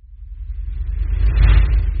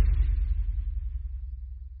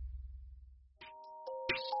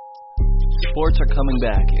 Sports are coming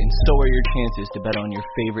back, and so are your chances to bet on your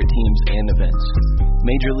favorite teams and events.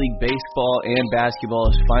 Major League Baseball and basketball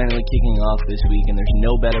is finally kicking off this week, and there's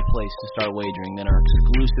no better place to start wagering than our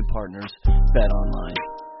exclusive partners, BetOnline.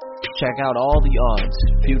 Check out all the odds,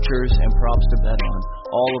 futures, and props to bet on,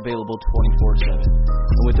 all available 24/7.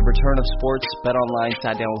 And with the return of sports, BetOnline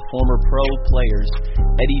sat down with former pro players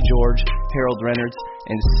Eddie George, Harold Reynolds,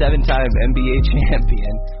 and 7-time NBA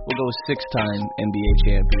champion, we'll go 6-time NBA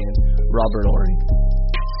champion, Robert Horry.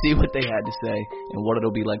 See what they had to say and what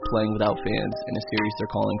it'll be like playing without fans in a series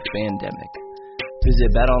they're calling Fandemic.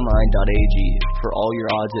 Visit betonline.ag for all your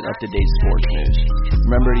odds and up-to-date sports news.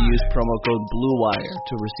 Remember to use promo code BLUEWIRE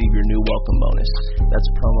to receive your new welcome bonus. That's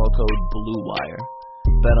promo code BLUEWIRE.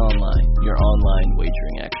 BetOnline, your online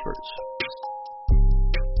wagering experts.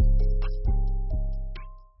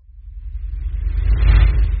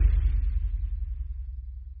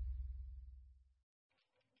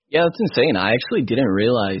 Yeah, that's insane. I actually didn't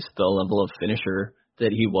realize the level of finisher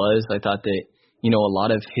that he was. I thought that, a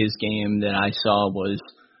lot of his game that I saw was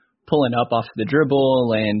pulling up off the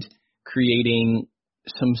dribble and creating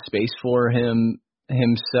some space for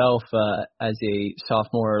himself as a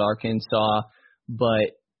sophomore at Arkansas.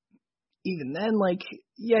 But even then,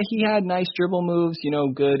 he had nice dribble moves,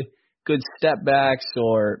 good step backs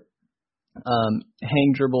or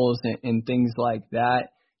hang dribbles and things like that.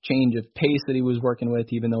 Change of pace that he was working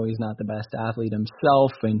with, even though he's not the best athlete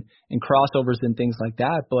himself, and crossovers and things like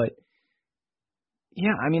that. But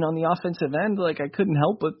yeah, I mean, on the offensive end, I couldn't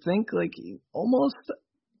help but think almost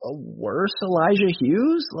a worse Elijah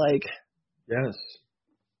Hughes. Yes,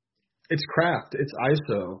 it's craft, it's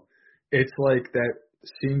ISO, it's like that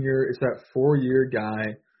senior, it's that 4-year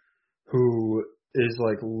guy who is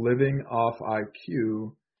living off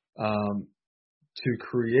IQ to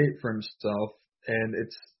create for himself. And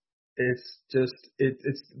it's the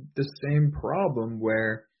same problem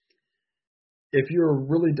where if you're a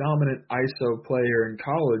really dominant ISO player in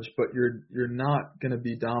college, but you're not going to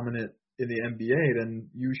be dominant in the NBA, then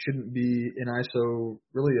you shouldn't be in ISO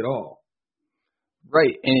really at all.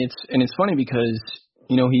 Right, and it's funny because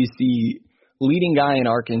he's the leading guy in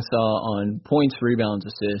Arkansas on points, rebounds,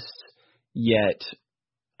 assists, yet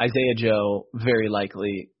Isaiah Joe very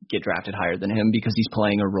likely get drafted higher than him because he's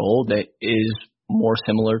playing a role that is more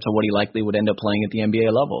similar to what he likely would end up playing at the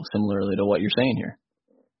NBA level, similarly to what you're saying here.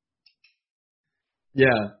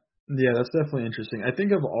 Yeah, that's definitely interesting. I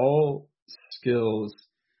think of all skills,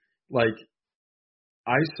 like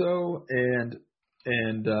ISO and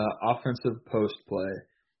offensive post play,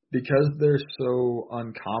 because they're so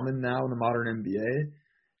uncommon now in the modern NBA,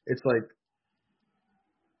 it's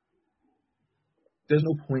there's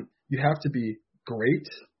no point. You have to be great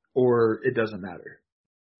or it doesn't matter.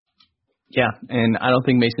 Yeah, and I don't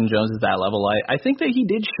think Mason Jones is that level. I think that he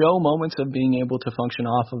did show moments of being able to function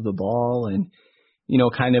off of the ball and,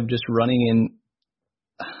 kind of just running in,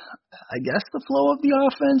 I guess, the flow of the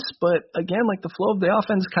offense. But again, the flow of the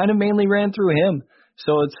offense kind of mainly ran through him.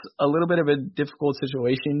 So it's a little bit of a difficult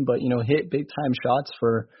situation, but, hit big-time shots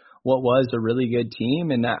for what was a really good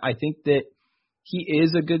team. And I think that he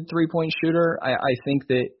is a good three-point shooter. I think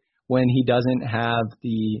that when he doesn't have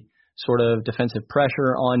the sort of defensive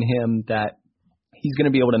pressure on him, that he's going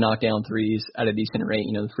to be able to knock down threes at a decent rate.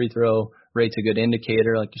 The free throw rate's a good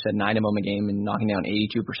indicator. Like you said, 9 of them a game and knocking down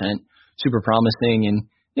 82%. Super promising. And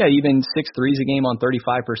Yeah, even 6 threes a game on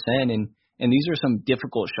 35%, and these are some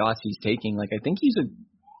difficult shots he's taking. Like, I think he's a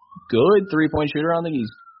good three-point shooter. I don't think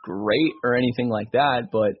he's great or anything like that,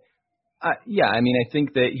 but yeah, I mean, I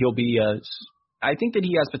think that he'll be I think that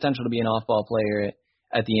he has potential to be an off-ball player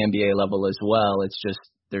at the NBA level as well. It's just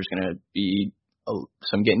there's going to be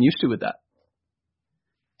some getting used to with that.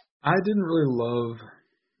 I didn't really love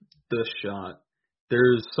the shot.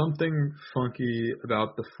 There's something funky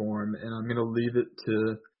about the form, and I'm going to leave it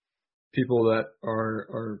to people that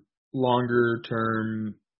are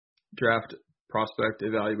longer-term draft prospect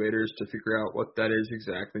evaluators to figure out what that is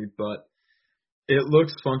exactly, but it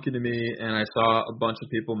looks funky to me, and I saw a bunch of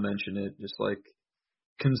people mention it, just like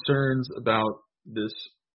concerns about this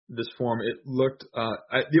form. It looked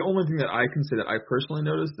the only thing that I can say that I personally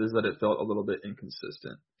noticed is that it felt a little bit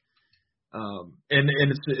inconsistent. And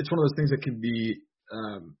it's one of those things that can be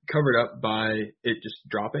covered up by it just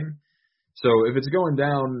dropping. So if it's going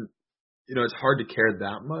down, it's hard to care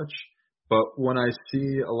that much. But when I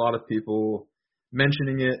see a lot of people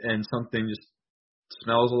mentioning it and something just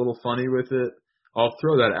smells a little funny with it, I'll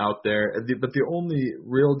throw that out there. But the only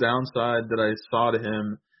real downside that I saw to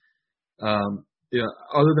him,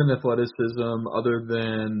 other than athleticism, other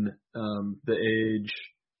than the age,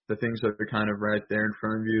 the things that are kind of right there in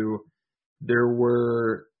front of you, there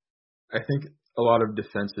were, I think, a lot of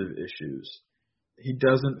defensive issues. He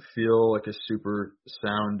doesn't feel like a super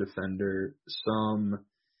sound defender. Some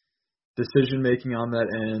decision-making on that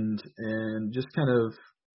end and just kind of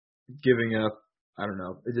giving up, I don't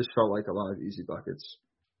know. It just felt like a lot of easy buckets.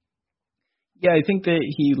 Yeah, I think that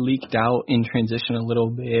he leaked out in transition a little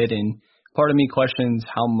bit, and part of me questions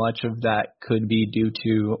how much of that could be due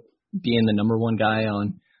to being the number one guy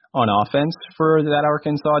on offense for that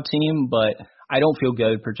Arkansas team, but I don't feel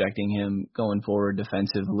good projecting him going forward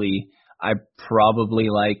defensively. I probably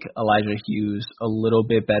like Elijah Hughes a little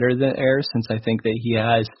bit better than Ayers, since I think that he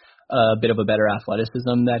has a bit of a better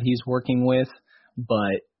athleticism that he's working with.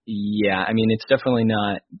 But yeah, I mean, it's definitely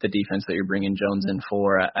not the defense that you're bringing Jones in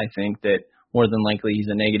for. I think that more than likely he's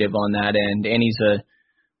a negative on that end, and he's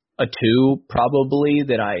a 2 probably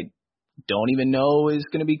that I don't even know is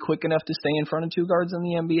going to be quick enough to stay in front of 2 guards in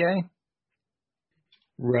the NBA.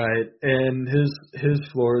 Right, and his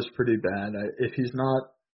floor is pretty bad. If he's not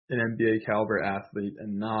an NBA caliber athlete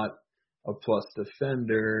and not a plus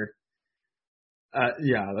defender,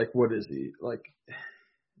 like what is he? Like,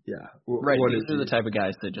 yeah. Right, what these is are he? the type of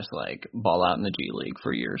guys that just like ball out in the G League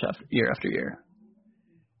for year after year.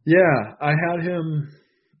 Yeah, I had him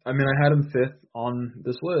 5th on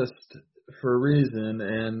this list for a reason,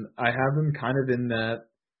 and I have him kind of in that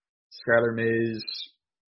Skylar Mays.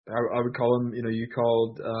 I would call him, you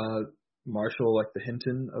called Marshall like the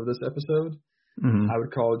Hinton of this episode. Mm-hmm. I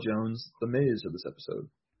would call Jones the Mays of this episode.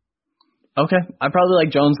 Okay, I probably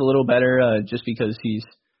like Jones a little better just because he's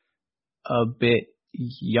a bit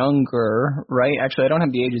younger, right? Actually, I don't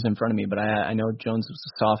have the ages in front of me, but I know Jones was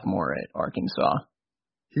a sophomore at Arkansas.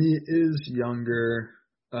 He is younger.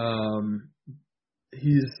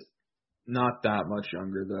 He's not that much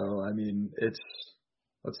younger, though. I mean,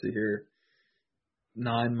 let's see here,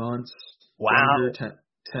 9 months. Wow. Younger,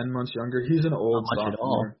 10 months younger. He's an old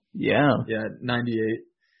sophomore. Yeah. Yeah, 98.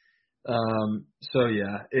 So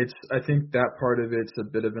yeah, I think that part of it's a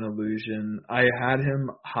bit of an illusion. I had him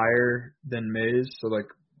higher than Mays, so like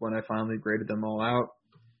when I finally graded them all out,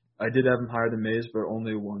 I did have him higher than Mays, but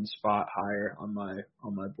only 1 spot higher on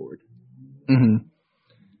my board. Mm-hmm.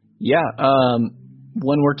 Yeah.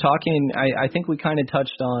 When we're talking, I think we kind of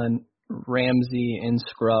touched on Ramsey and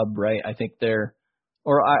Scrub, right? I think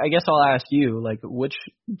I guess I'll ask you, like, which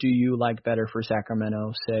do you like better for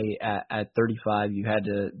Sacramento? Say at 35, you had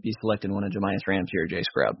to be selecting one of Jemias Ramsey or Jay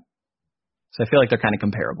Scrub. So I feel like they're kind of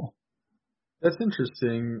comparable. That's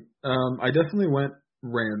interesting. I definitely went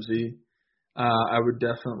Ramsey. I would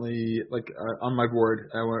definitely, on my board,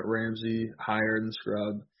 I went Ramsey higher than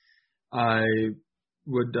Scrub. I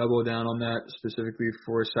would double down on that specifically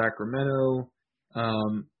for Sacramento.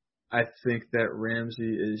 I think that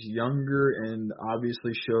Ramsey is younger and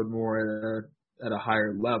obviously showed more at a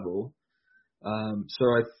higher level. So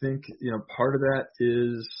I think, part of that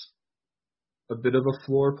is a bit of a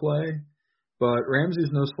floor play, but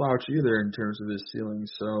Ramsey's no slouch either in terms of his ceiling.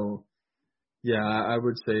 So yeah, I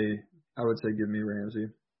would say give me Ramsey.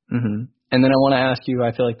 Mm-hmm. And then I want to ask you,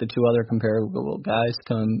 I feel like the 2 other comparable guys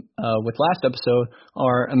come with last episode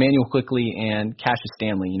are Emmanuel Quickley and Cassius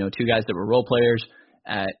Stanley, 2 guys that were role players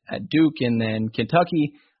at Duke and then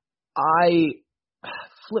Kentucky. I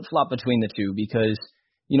flip-flop between the 2 because,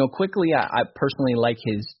 Quickley, I personally like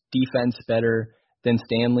his defense better than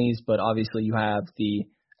Stanley's, but obviously you have the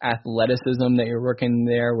athleticism that you're working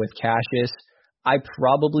there with Cassius, I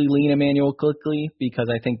probably lean Emmanuel Quickley because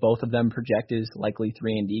I think both of them project as likely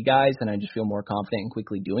 3-and-D guys, and I just feel more confident in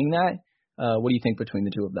Quickley doing that. What do you think between the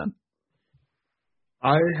two of them?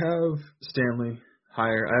 I have Stanley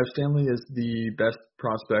higher. I have Stanley as the best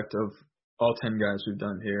prospect of all 10 guys we've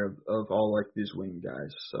done here, of all like these wing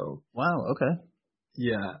guys. So wow, okay.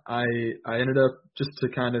 Yeah, I ended up, just to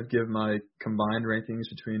kind of give my combined rankings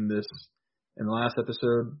between this and the last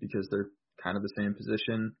episode, because they're kind of the same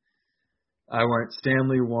position, I went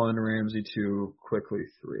Stanley 1, Ramsey 2, Quickley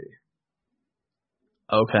 3.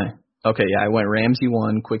 Okay, yeah, I went Ramsey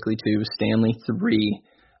 1, Quickley 2, Stanley 3.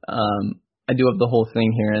 I do have the whole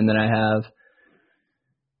thing here, and then I have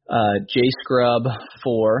Jay Scrubb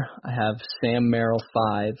 4. I have Sam Merrill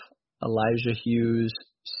 5, Elijah Hughes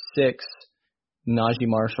 6, Najee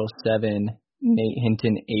Marshall 7, Nate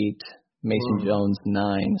Hinton 8, Mason Jones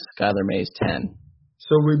 9, Skylar Mays 10.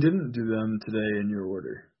 So we didn't do them today in your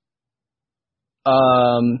order.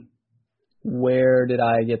 Where did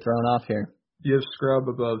I get thrown off here? You have Scrubb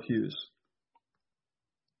above Hughes.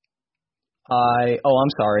 I'm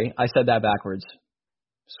sorry. I said that backwards.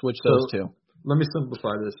 Switch those two. Let me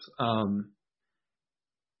simplify this.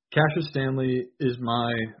 Cassius Stanley is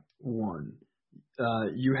my 1.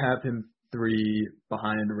 You have him 3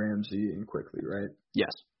 behind Ramsey and Quickley, right?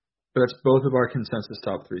 Yes. But that's both of our consensus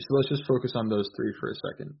top 3. So let's just focus on those 3 for a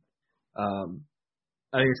second. I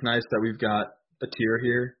think it's nice that we've got a tier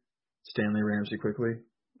here, Stanley, Ramsey, Quickley.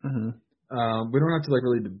 Mm-hmm. We don't have to like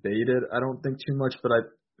really debate it, I don't think, too much, but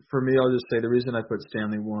for me, I'll just say the reason I put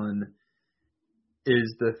Stanley 1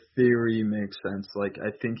 is the theory makes sense. Like, I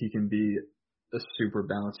think he can be a super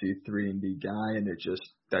bouncy 3-and-D guy, and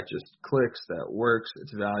that just clicks, that works,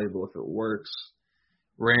 it's valuable if it works.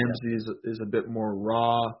 Ramsey is a bit more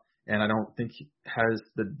raw, and I don't think he has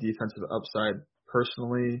the defensive upside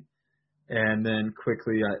personally. And then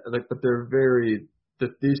Quickley, but they're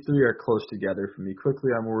these 3 are close together for me.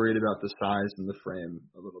 Quickley, I'm worried about the size and the frame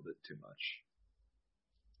a little bit too much.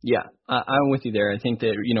 Yeah, I'm with you there. I think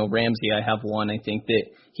that, Ramsey, I have 1. I think that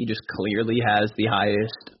he just clearly has the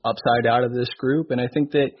highest upside out of this group, and I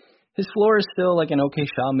think that his floor is still like an okay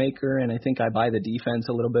shot maker, and I think I buy the defense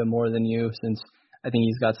a little bit more than you, since I think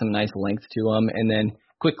he's got some nice length to him. And then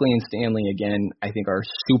Quickley and Stanley, again, I think are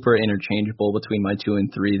super interchangeable between my 2 and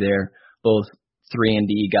 3 there, both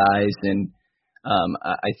 3-and-D guys, and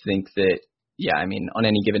I think that, on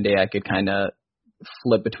any given day I could kind of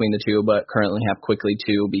flip between the 2, but currently have Quickley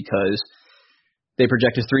 2 because they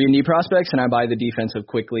project as 3-and-D prospects, and I buy the defense of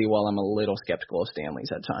Quickley while I'm a little skeptical of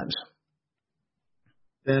Stanley's at times.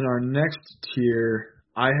 Then our next tier,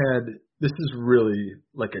 this is really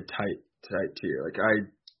like a tight tier. Like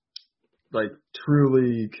I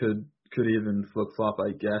truly could even flip-flop,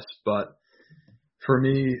 I guess, but for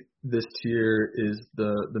me, this tier is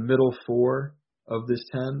the middle 4 of this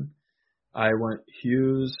 10. I went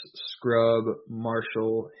Hughes, Scrubb,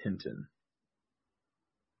 Marshall, Hinton.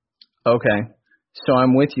 Okay. So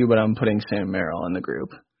I'm with you, but I'm putting Sam Merrill in the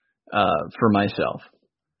group for myself.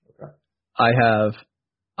 Okay. I have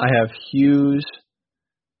Hughes,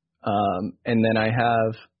 and then I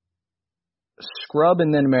have Scrubb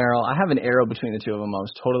and then Merrill. I have an arrow between the 2 of them. I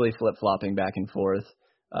was totally flip-flopping back and forth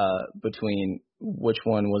between which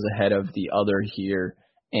one was ahead of the other here.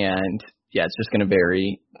 And, yeah, it's just going to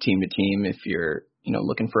vary team to team if you're,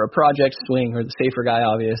 looking for a project swing or the safer guy,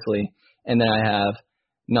 obviously. And then I have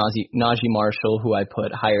Najee Marshall, who I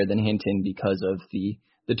put higher than Hinton because of the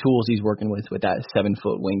tools he's working with that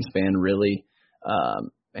 7-foot wingspan, really.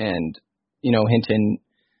 And, Hinton,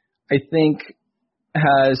 I think,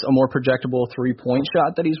 has a more projectable 3-point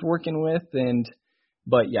shot that he's working with.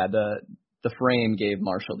 But yeah, the frame gave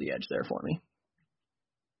Marshall the edge there for me.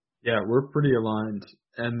 Yeah, we're pretty aligned.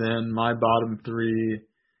 And then my bottom 3,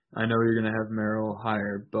 I know you're going to have Merrill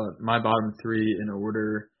higher, but my bottom 3 in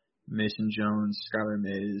order, Mason Jones, Skylar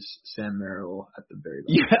Mays, Sam Merrill at the very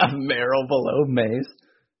bottom. You have Merrill below Mays?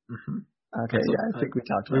 Mm-hmm. Okay, I think we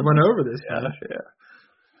talked about We went over this. Yeah.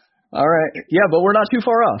 All right. Yeah, but we're not too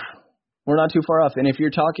far off. And if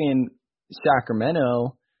you're talking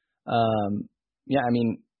Sacramento, so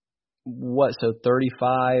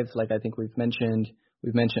 35, like I think we've mentioned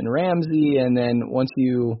Ramsey, and then once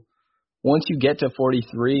you get to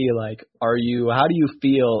 43, like how do you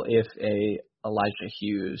feel if a Elijah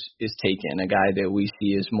Hughes is taken, a guy that we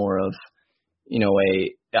see as more of,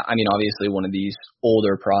 obviously one of these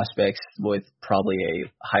older prospects with probably a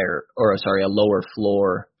lower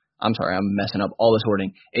floor. I'm sorry, I'm messing up all this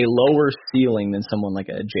wording. A lower ceiling than someone like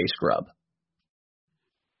a Jay Scrubb.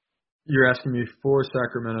 You're asking me for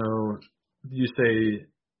Sacramento. You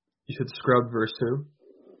said Scrubb versus who?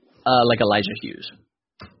 like Elijah Hughes.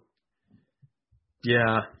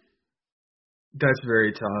 Yeah, that's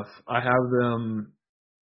very tough. I have them,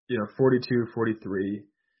 42, 43.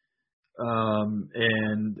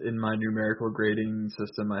 And in my numerical grading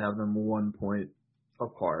system, I have them 1 point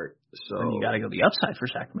apart. So and you got to go the upside for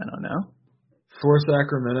Sacramento now. For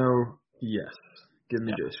Sacramento, yes. Give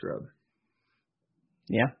me Jay Scrubb.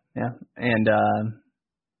 Yeah. And,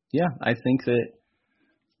 I think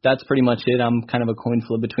that's pretty much it. I'm kind of a coin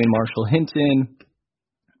flip between Marshall Hinton.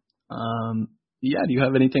 Do you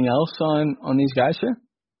have anything else on these guys here?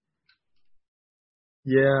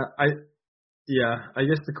 I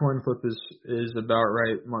guess the coin flip is about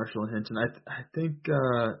right, Marshall and Hinton. I think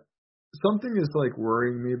something is like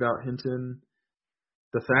worrying me about Hinton.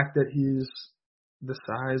 The fact that the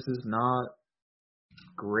size is not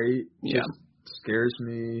great just scares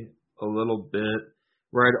me a little bit.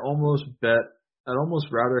 Where I'd almost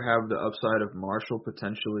rather have the upside of Marshall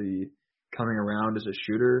potentially coming around as a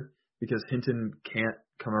shooter, because Hinton can't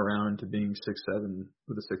come around to being 6'7"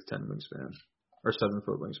 with a 6'10" wingspan or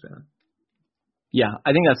 7-foot wingspan. Yeah,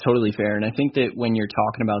 I think that's totally fair. And I think that when you're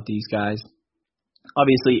talking about these guys,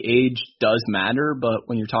 obviously age does matter, but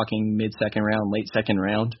when you're talking mid-second round, late second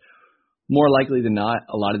round, more likely than not,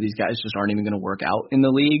 a lot of these guys just aren't even going to work out in the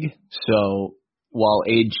league. So while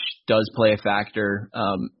age does play a factor,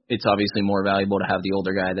 it's obviously more valuable to have the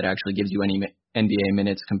older guy that actually gives you any NBA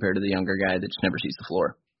minutes compared to the younger guy that just never sees the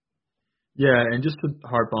floor. Yeah, and just to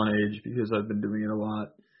harp on age, because I've been doing it a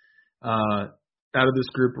lot, out of this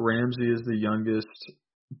group, Ramsey is the youngest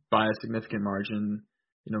by a significant margin,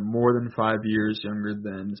 more than 5 years younger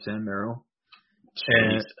than Sam Merrill.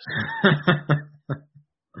 And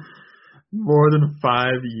more than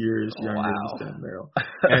 5 years younger than Sam Merrill.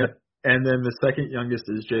 And then the second youngest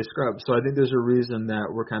is Jay Scrubb. So I think there's a reason that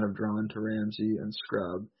we're kind of drawn to Ramsey and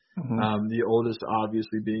Scrubb. Mm-hmm. The oldest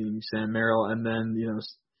obviously being Sam Merrill, and then,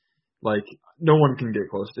 no one can get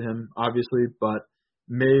close to him, obviously, but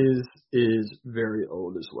Mays is very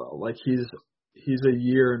old as well. Like, he's a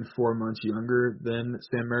year and 4 months younger than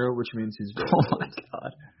Sam Merrill, which means he's very old. My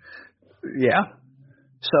God. Yeah.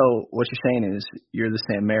 So what you're saying is you're the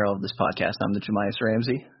Sam Merrill of this podcast. I'm the Jemias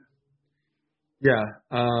Ramsey. Yeah.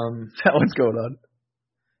 That one's going on.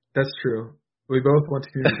 That's true. We both went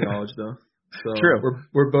to community college, though. So true.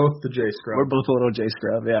 We're both the Jay Scrubb. We're both a little Jay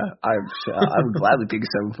Scrubb, yeah. I would gladly pick a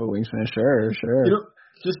 7-foot wingspan. Sure.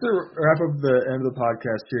 Just to wrap up the end of the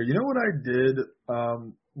podcast here, you know what I did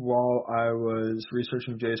while I was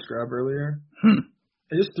researching Jay Scrubb earlier?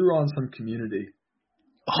 I just threw on some Community.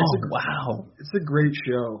 Oh, wow. It's a great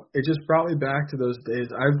show. It just brought me back to those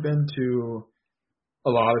days. I've been to a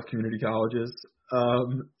lot of community colleges,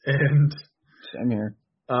 and same here.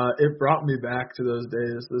 It brought me back to those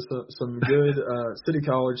days. There's some good City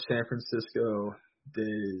College San Francisco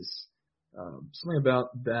days. Something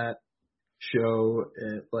about that show,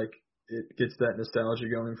 it gets that nostalgia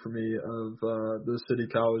going for me of those City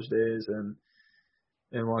College days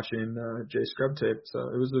and watching Jay Scrubb tape. So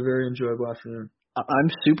it was a very enjoyable afternoon. I'm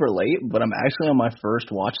super late, but I'm actually on my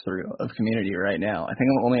first watch through of Community right now. I think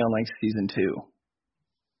I'm only on season 2.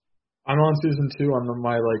 I'm on season 2. I'm on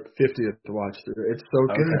my 50th to watch through. It's so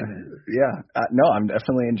good. Yeah. No, I'm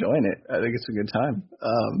definitely enjoying it. I think it's a good time.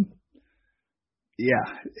 I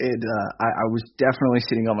was definitely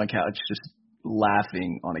sitting on my couch just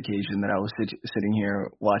laughing on occasion that I was sitting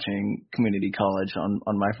here watching Community College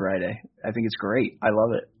on my Friday. I think it's great. I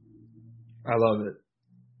love it. I love it.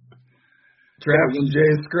 Draft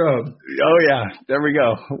Jay Scrubb. Oh, yeah. There we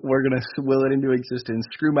go. We're going to will it into existence.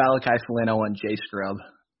 Screw Malachi Faleno on Jay Scrubb.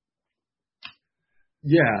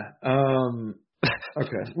 Yeah.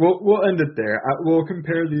 Okay. We'll end it there. We'll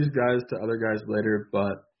compare these guys to other guys later,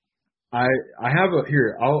 but I have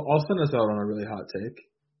here. I'll send us out on a really hot take.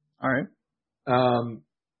 All right.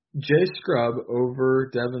 Jay Scrubb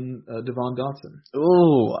over Devon Dotson.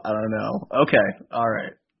 Ooh, I don't know. Okay. All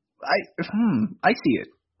right. I see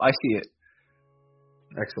it.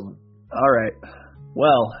 Excellent. All right.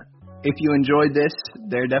 Well, if you enjoyed this,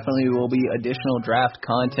 there definitely will be additional draft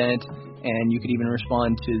content, and you could even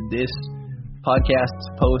respond to this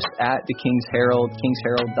podcast's post at the King's Herald,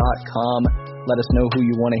 kingsherald.com. Let us know who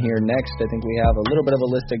you want to hear next. I think we have a little bit of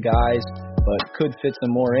a list of guys, but could fit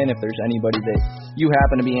some more in if there's anybody that you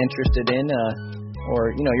happen to be interested in,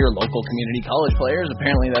 or, your local community college players.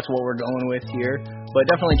 Apparently that's what we're going with here. But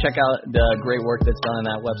definitely check out the great work that's done on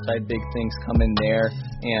that website. Big things coming there.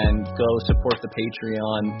 And go support the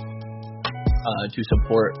Patreon to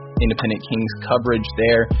support Independent Kings coverage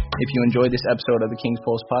there. If you enjoyed this episode of the Kings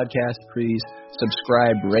Pulse podcast, please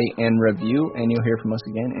subscribe, rate, and review. And you'll hear from us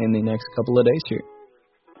again in the next couple of days here.